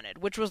he wanted,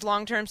 which was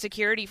long-term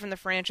security from the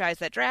franchise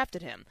that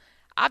drafted him.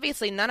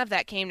 Obviously, none of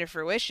that came to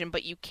fruition,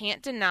 but you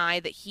can't deny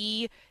that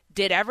he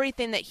did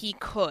everything that he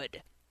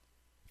could,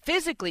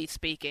 physically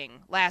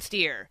speaking, last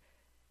year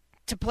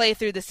to play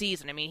through the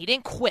season. I mean, he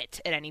didn't quit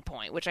at any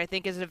point, which I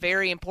think is a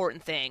very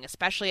important thing,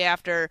 especially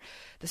after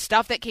the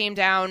stuff that came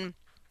down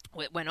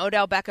when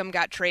Odell Beckham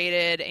got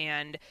traded,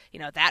 and, you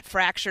know, that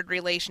fractured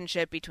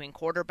relationship between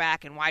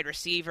quarterback and wide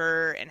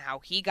receiver and how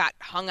he got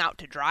hung out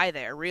to dry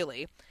there,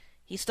 really.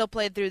 He still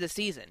played through the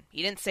season.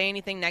 He didn't say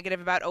anything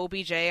negative about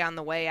OBJ on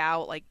the way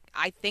out. Like,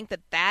 I think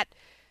that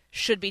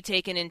should be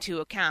taken into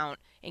account,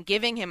 and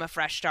giving him a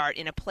fresh start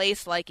in a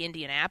place like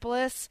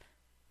Indianapolis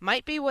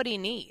might be what he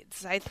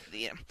needs.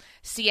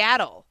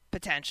 Seattle,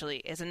 potentially,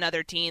 is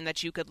another team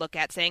that you could look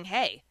at saying,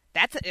 hey,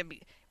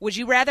 would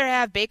you rather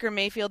have Baker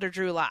Mayfield or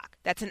Drew Lock?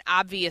 That's an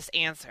obvious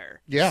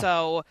answer. Yeah.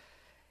 So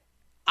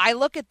I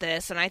look at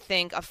this and I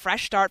think a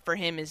fresh start for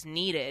him is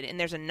needed, and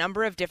there's a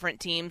number of different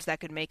teams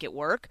that could make it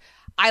work.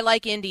 I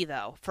like Indy,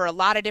 though, for a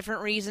lot of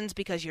different reasons,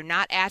 because you're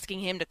not asking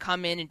him to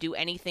come in and do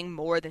anything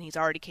more than he's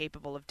already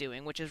capable of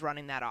doing, which is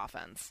running that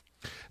offense.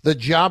 The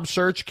job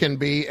search can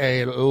be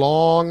a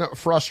long,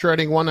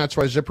 frustrating one. That's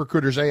why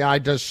ZipRecruiter's AI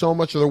does so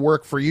much of the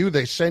work for you.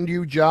 They send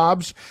you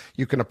jobs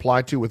you can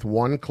apply to with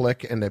one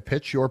click, and they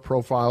pitch your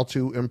profile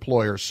to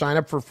employers. Sign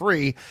up for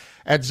free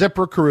at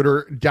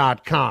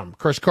ZipRecruiter.com.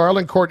 Chris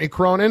Carlin, Courtney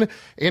Cronin,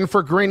 in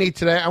for Greeny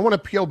today. I want to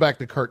peel back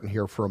the curtain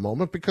here for a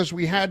moment, because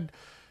we had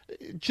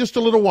just a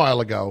little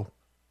while ago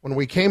when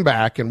we came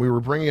back and we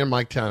were bringing in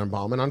Mike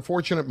Tannenbaum, an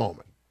unfortunate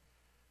moment.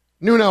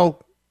 Nuno,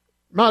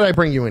 might I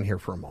bring you in here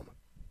for a moment?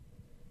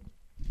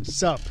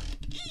 Sup?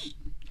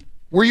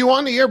 Were you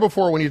on the air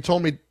before when you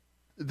told me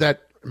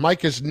that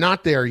Mike is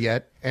not there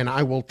yet, and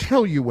I will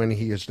tell you when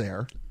he is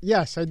there?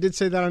 Yes, I did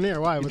say that on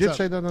air. Why? You did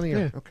say that on the air?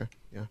 Yeah. Okay,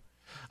 yeah.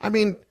 I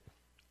mean...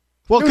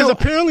 Well, because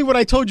apparently what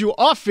I told you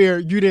off air,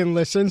 you didn't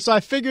listen, so I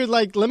figured,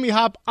 let me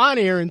hop on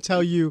air and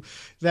tell you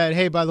that,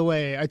 hey, by the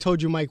way, I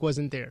told you Mike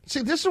wasn't there.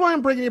 See, this is why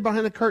I'm bringing you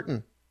behind the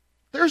curtain.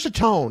 There's a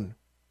tone.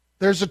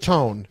 There's a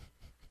tone.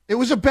 It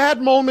was a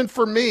bad moment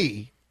for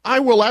me. I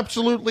will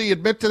absolutely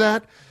admit to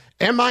that.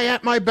 Am I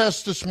at my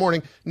best this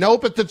morning? No,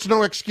 but that's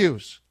no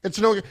excuse.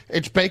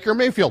 It's Baker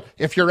Mayfield.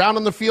 If you're out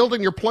on the field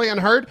and you're playing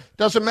hurt,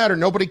 doesn't matter.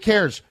 Nobody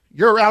cares.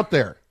 You're out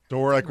there. So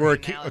we're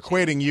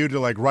equating you to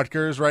like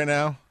Rutgers right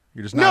now.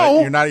 You're just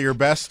not. You're not at your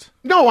best.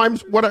 No, wow.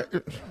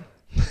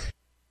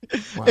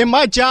 In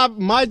my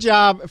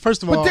job.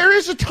 First of all, but there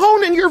is a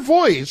tone in your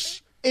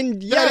voice.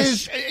 And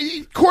yes. That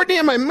is, Courtney,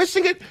 am I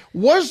missing it?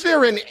 Was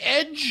there an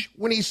edge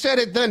when he said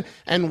it then?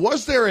 And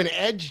was there an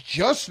edge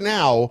just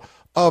now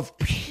of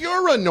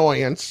pure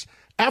annoyance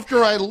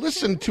after I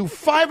listened to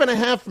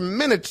 5.5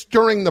 minutes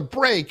during the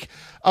break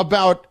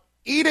about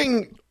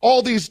eating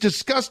all these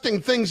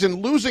disgusting things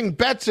and losing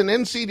bets in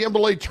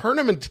NCAA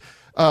tournament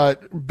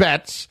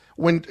bets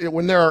when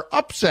there are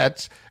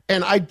upsets,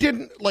 and I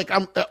didn't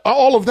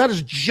all of that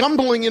is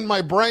jumbling in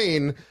my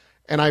brain,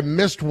 and I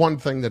missed one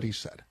thing that he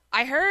said.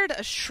 I heard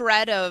a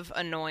shred of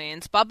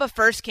annoyance. Bubba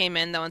first came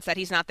in, though, and said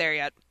he's not there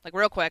yet. Like,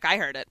 real quick, I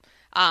heard it.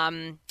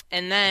 And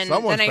then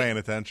someone's paying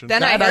attention.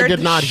 Then I heard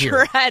a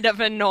shred of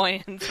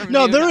annoyance from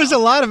you. There is a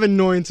lot of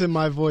annoyance in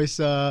my voice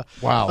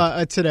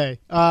today.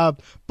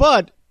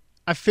 But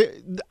I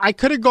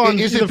could have gone.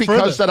 Is it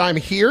because that I'm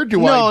here?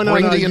 Do I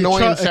bring the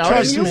annoyance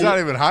out? He's not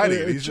even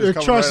hiding. He's just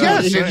coming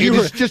yes,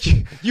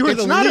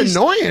 it's not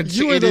annoyance.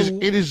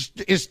 It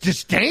is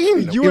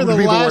disdain. You are the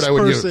last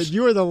person.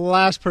 You are the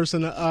last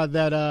person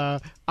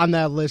that on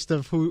that list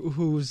of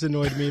who's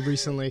annoyed me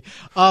recently.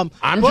 I'm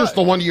just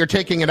the one you're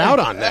taking it out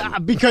on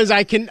then. Because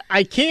I can.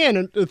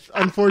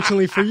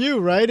 Unfortunately for you,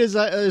 right? Is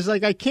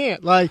like I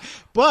can't.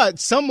 But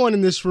someone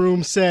in this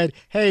room said,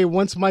 "Hey,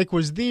 once Mike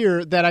was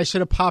there, that I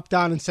should have popped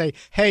on and say,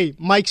 hey,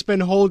 Mike's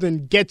been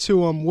holding. Get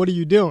to him. What are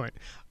you doing?"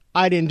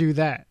 I didn't do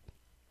that.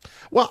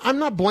 Well, I'm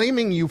not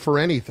blaming you for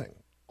anything.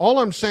 All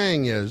I'm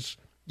saying is,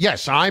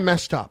 yes, I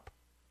messed up.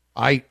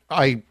 I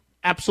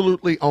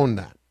absolutely own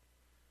that.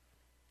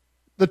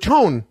 The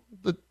tone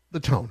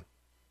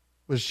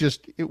was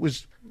just,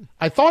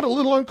 I thought, a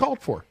little uncalled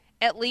for.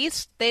 At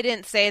least they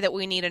didn't say that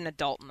we need an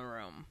adult in the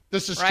room.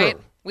 This is right?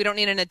 true. We don't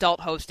need an adult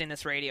hosting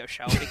this radio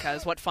show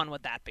because what fun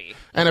would that be?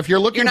 And if you're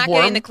looking not for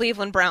getting the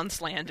Cleveland Browns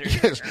slander.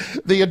 Yes,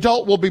 the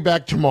adult will be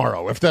back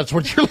tomorrow if that's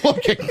what you're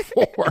looking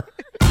for.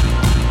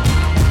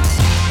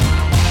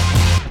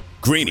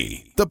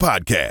 Greeny, the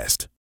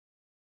podcast.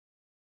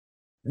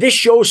 This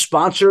show is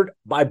sponsored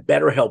by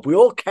BetterHelp. We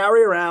all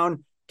carry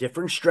around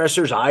different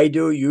stressors. I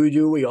do, you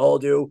do, we all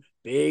do,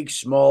 big,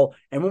 small.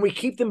 And when we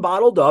keep them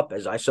bottled up,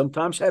 as I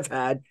sometimes have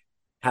had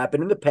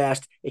happen in the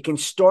past, it can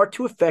start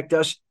to affect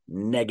us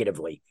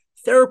negatively.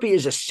 Therapy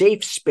is a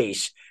safe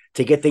space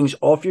to get things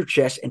off your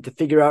chest and to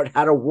figure out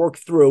how to work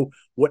through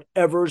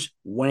whatever's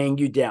weighing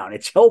you down.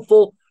 It's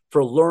helpful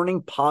for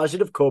learning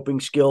positive coping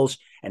skills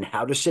and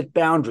how to set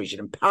boundaries. It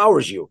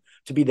empowers you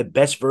to be the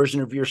best version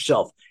of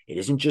yourself. It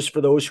isn't just for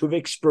those who have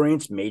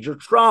experienced major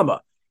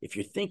trauma. If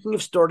you're thinking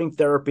of starting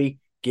therapy,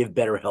 give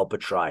BetterHelp a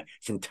try.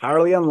 It's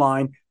entirely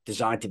online,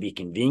 designed to be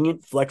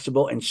convenient,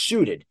 flexible, and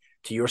suited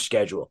to your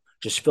schedule.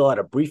 Just fill out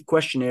a brief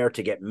questionnaire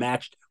to get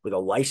matched with a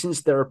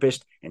licensed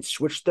therapist and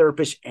switch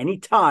therapists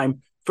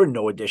anytime for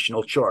no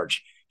additional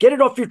charge. Get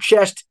it off your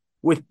chest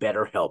with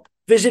BetterHelp.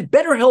 Visit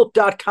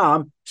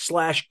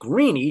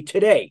BetterHelp.com/Greeny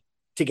today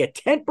to get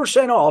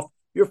 10% off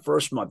your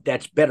first month.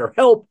 That's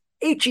BetterHelp,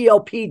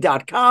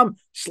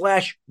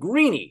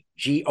 HELP.com/Greeny,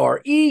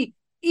 GREENY.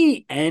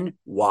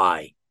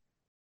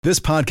 This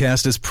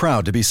podcast is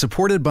proud to be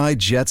supported by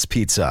Jets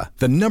Pizza,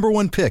 the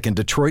 #1 pick in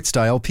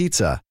Detroit-style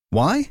pizza.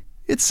 Why?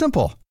 It's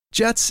simple.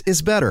 Jets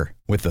is better.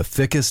 With the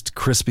thickest,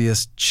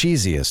 crispiest,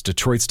 cheesiest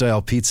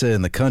Detroit-style pizza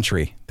in the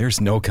country,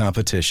 there's no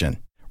competition.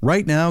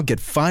 Right now,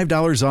 get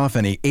 $5 off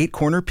any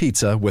 8-corner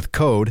pizza with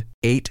code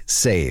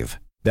 8SAVE.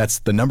 That's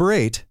the number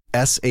 8,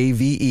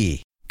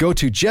 SAVE. Go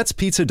to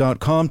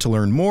jetspizza.com to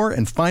learn more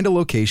and find a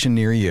location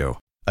near you.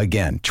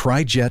 Again,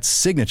 try Jet's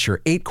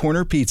signature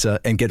 8-corner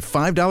pizza and get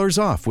 $5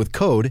 off with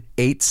code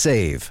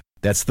 8SAVE.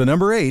 That's the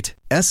number 8,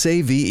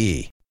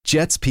 SAVE.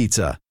 Jet's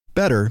Pizza.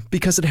 Better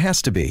because it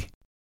has to be.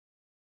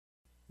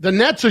 The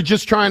Nets are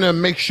just trying to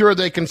make sure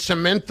they can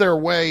cement their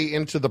way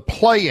into the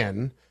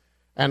play-in.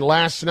 And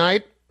last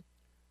night,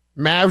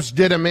 Mavs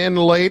did them in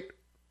late.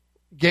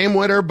 Game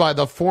winner by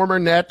the former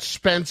Net,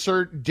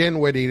 Spencer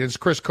Dinwiddie. It's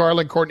Chris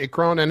Carlin, Courtney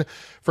Cronin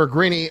for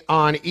Greeny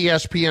on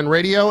ESPN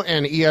Radio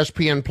and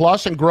ESPN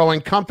Plus. And growing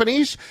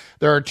companies,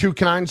 there are two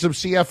kinds of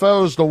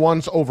CFOs, the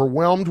ones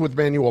overwhelmed with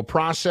manual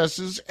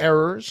processes,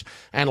 errors,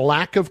 and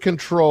lack of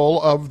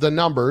control of the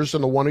numbers,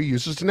 and the one who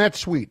uses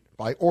NetSuite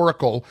by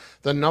Oracle,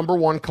 the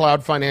 #1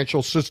 cloud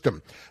financial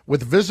system.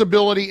 With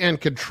visibility and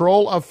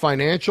control of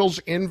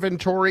financials,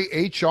 inventory,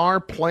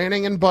 HR,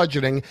 planning, and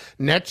budgeting,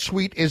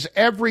 NetSuite is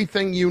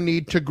everything you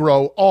need to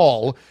grow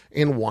all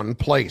in one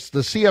place.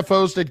 The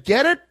CFOs that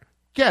get it,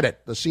 get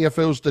it. The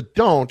CFOs that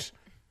don't.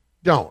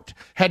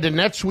 Head to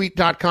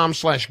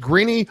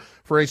netsuite.com/Greeny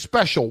for a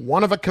special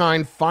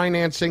one-of-a-kind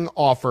financing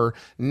offer.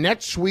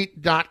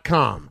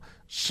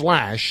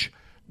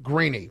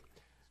 netsuite.com/Greeny.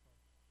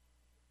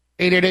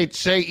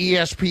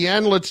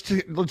 888-SAY-ESPN.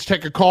 Let's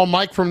take a call.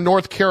 Mike from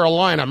North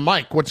Carolina.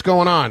 Mike, what's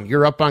going on?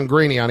 You're up on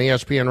Greeny on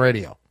ESPN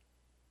Radio.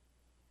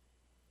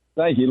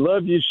 Thank you.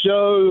 Love your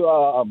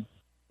show.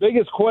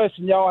 Biggest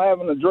question y'all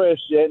haven't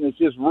addressed yet, and it's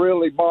just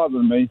really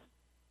bothering me.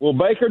 Will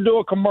Baker do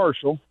a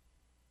commercial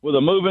with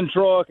a moving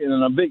truck and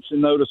an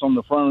eviction notice on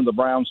the front of the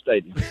Brown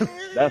Stadium?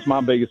 That's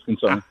my biggest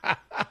concern.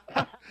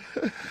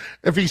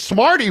 If he's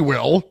smart, he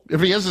will.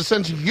 If he has a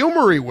sense of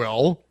humor, he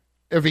will.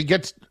 If he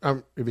gets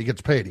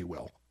paid, he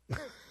will.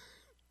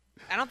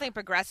 I don't think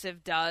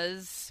Progressive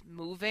does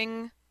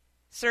moving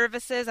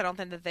services. I don't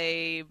think that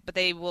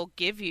they will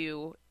give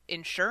you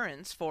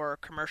insurance for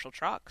commercial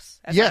trucks,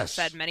 as I've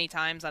said many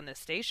times on this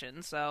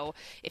station. So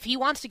if he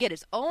wants to get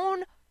his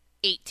own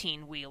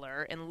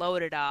 18-wheeler and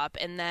load it up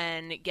and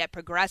then get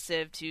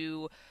Progressive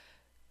to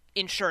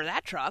insure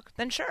that truck,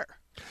 then sure.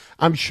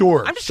 I'm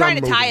sure. I'm just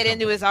trying to tie it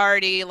into his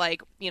already,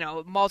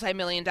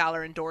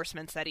 multi-million-dollar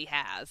endorsements that he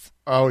has.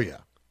 Oh, yeah.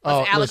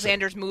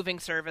 Alexander's moving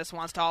service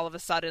wants to all of a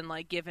sudden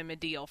give him a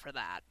deal for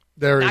that.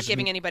 Not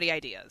giving anybody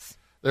ideas.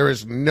 There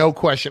is no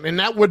question. And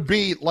that would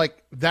be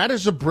that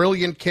is a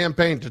brilliant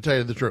campaign, to tell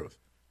you the truth.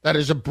 That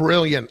is a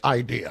brilliant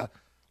idea.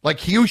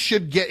 You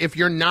should get, if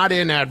you're not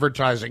in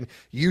advertising,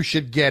 you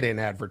should get in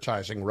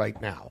advertising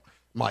right now.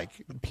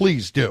 Mike,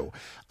 please do.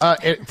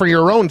 For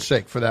your own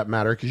sake, for that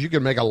matter, because you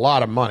can make a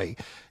lot of money.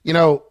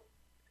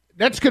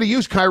 Nets could have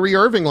used Kyrie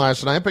Irving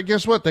last night, but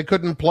guess what? They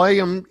couldn't play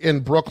him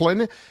in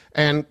Brooklyn.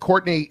 And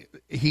Courtney,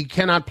 he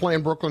cannot play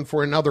in Brooklyn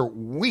for another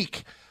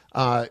week.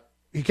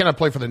 He cannot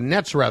play for the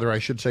Nets, rather, I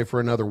should say,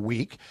 for another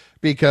week,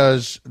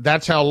 because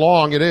that's how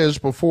long it is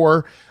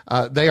before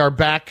they are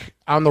back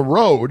on the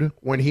road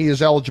when he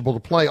is eligible to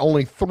play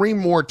only 3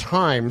 more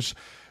times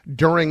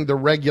during the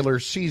regular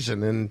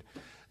season. And,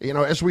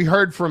 as we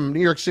heard from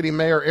New York City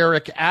Mayor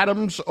Eric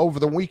Adams over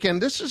the weekend,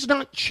 this is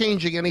not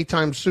changing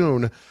anytime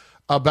soon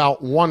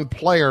about one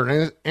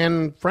player,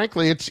 and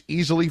frankly, it's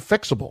easily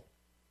fixable.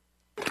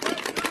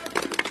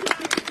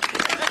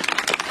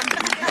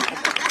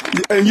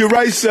 And you're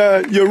right,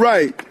 sir. You're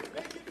right.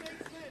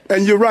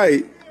 And you're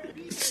right.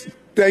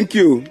 Thank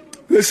you.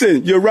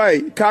 Listen, you're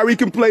right. Kyrie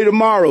can play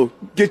tomorrow.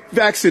 Get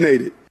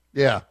vaccinated.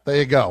 Yeah, there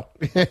you go.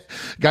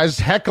 Guys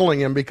heckling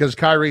him because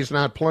Kyrie's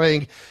not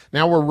playing.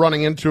 Now we're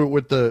running into it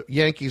with the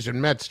Yankees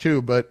and Mets,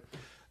 too. But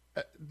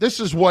this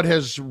is what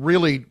has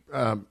really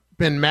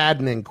been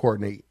maddening,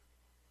 Courtney.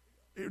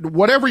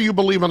 Whatever you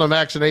believe on the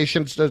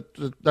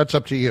vaccinations, that's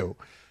up to you.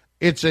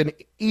 It's an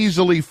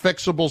easily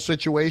fixable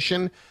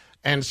situation.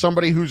 And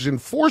somebody who's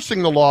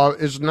enforcing the law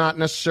is not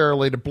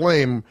necessarily to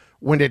blame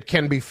when it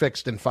can be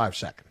fixed in 5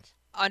 seconds.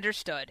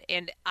 Understood.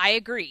 And I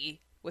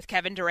agree with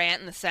Kevin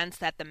Durant in the sense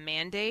that the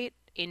mandate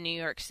in New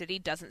York City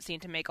doesn't seem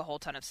to make a whole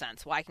ton of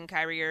sense. Why can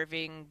Kyrie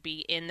Irving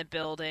be in the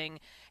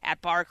building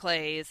at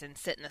Barclays and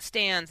sit in the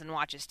stands and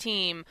watch his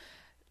team?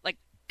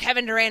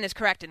 Kevin Durant is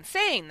correct in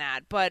saying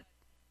that, but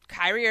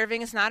Kyrie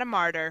Irving is not a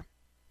martyr.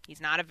 He's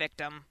not a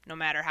victim, no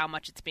matter how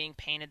much it's being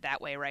painted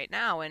that way right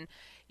now. And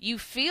you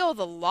feel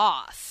the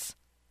loss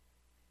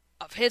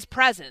of his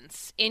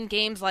presence in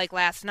games like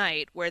last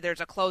night where there's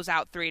a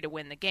closeout 3 to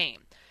win the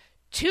game.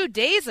 2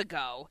 days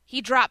ago,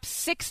 he dropped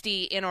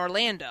 60 in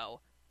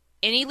Orlando,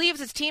 and he leaves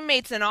his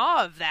teammates in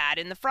awe of that,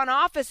 in the front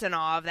office in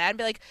awe of that, and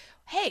be like,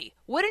 hey,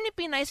 wouldn't it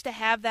be nice to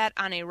have that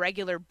on a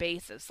regular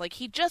basis?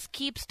 He just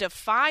keeps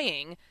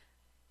defying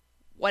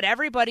what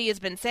everybody has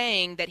been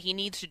saying that he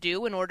needs to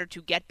do in order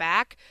to get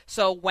back.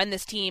 So when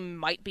this team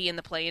might be in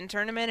the play-in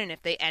tournament, and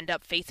if they end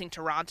up facing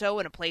Toronto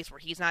in a place where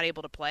he's not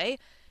able to play,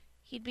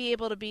 he'd be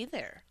able to be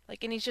there.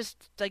 And he's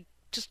just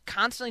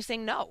constantly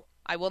saying, no,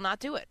 I will not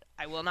do it.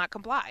 I will not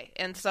comply.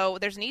 And so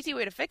there's an easy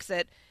way to fix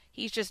it.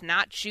 He's just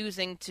not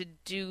choosing to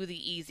do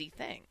the easy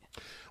thing.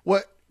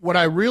 What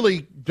I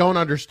really don't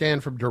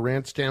understand from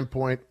Durant's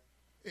standpoint,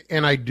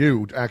 and I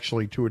do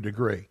actually to a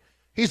degree,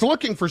 he's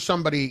looking for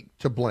somebody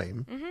to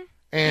blame. Mm-hmm.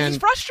 And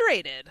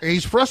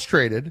he's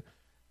frustrated.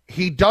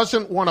 He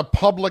doesn't want to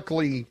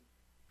publicly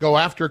go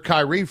after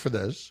Kyrie for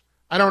this.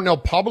 I don't know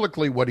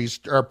privately what he's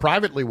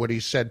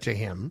said to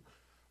him,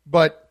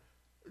 but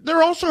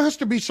there also has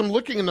to be some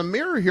looking in the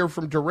mirror here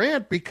from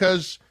Durant,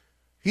 because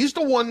he's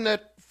the one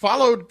that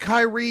followed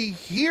Kyrie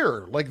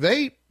here.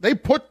 They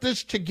put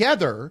this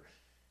together,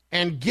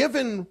 and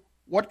given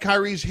what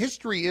Kyrie's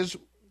history is,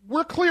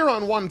 we're clear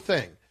on one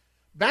thing.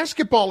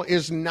 Basketball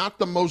is not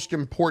the most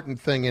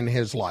important thing in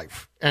his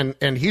life, and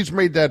he's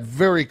made that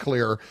very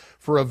clear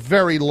for a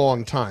very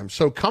long time.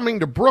 So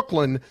coming to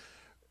Brooklyn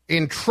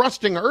in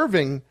trusting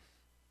Irving,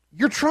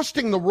 you're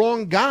trusting the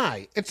wrong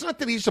guy. It's not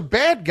that he's a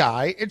bad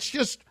guy. It's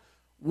just,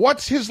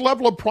 what's his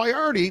level of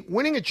priority?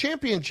 Winning a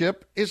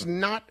championship is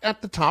not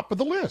at the top of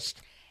the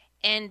list.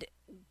 And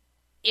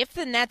if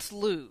the Nets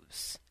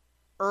lose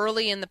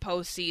early in the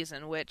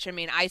postseason, which, you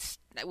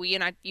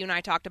and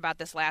I talked about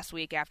this last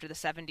week after the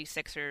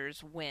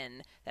 76ers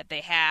win that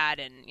they had,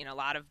 and, a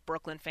lot of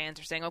Brooklyn fans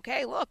are saying,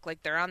 okay, look,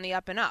 they're on the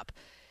up and up.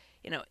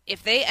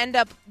 If they end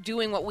up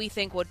doing what we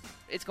think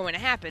is going to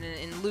happen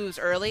and lose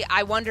early,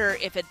 I wonder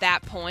if at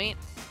that point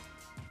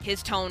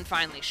his tone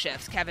finally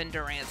shifts. Kevin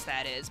Durant's,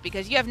 that is,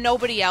 because you have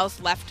nobody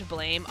else left to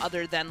blame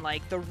other than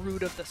like the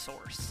root of the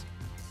source.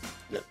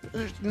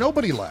 There's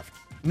nobody left.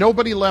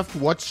 Nobody left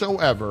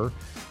whatsoever,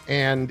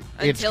 and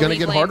it's going to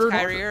get harder. Until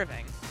he blames Kyrie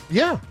Irving.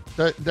 Yeah,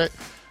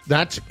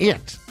 that's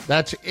it.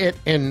 That's it.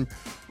 And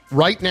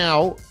right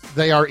now,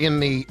 they are in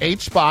the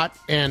 8th spot,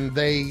 and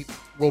they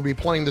will be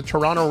playing the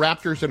Toronto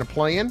Raptors in a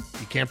play-in.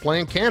 You can't play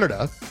in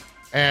Canada.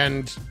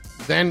 And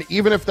then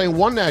even if they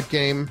won that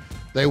game,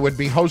 they would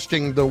be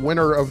hosting the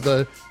winner of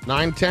the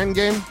 9-10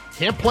 game.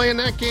 Can't play in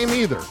that game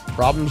either.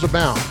 Problems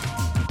abound.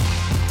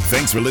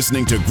 Thanks for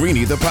listening to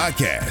Greeny the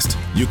podcast.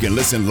 You can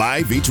listen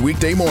live each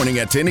weekday morning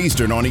at 10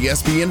 Eastern on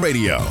ESPN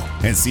Radio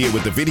and see it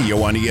with the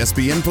video on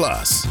ESPN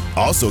Plus.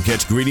 Also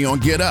catch Greeny on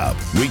Get Up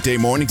weekday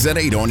mornings at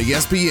 8 on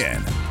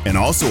ESPN and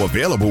also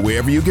available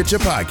wherever you get your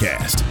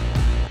podcast.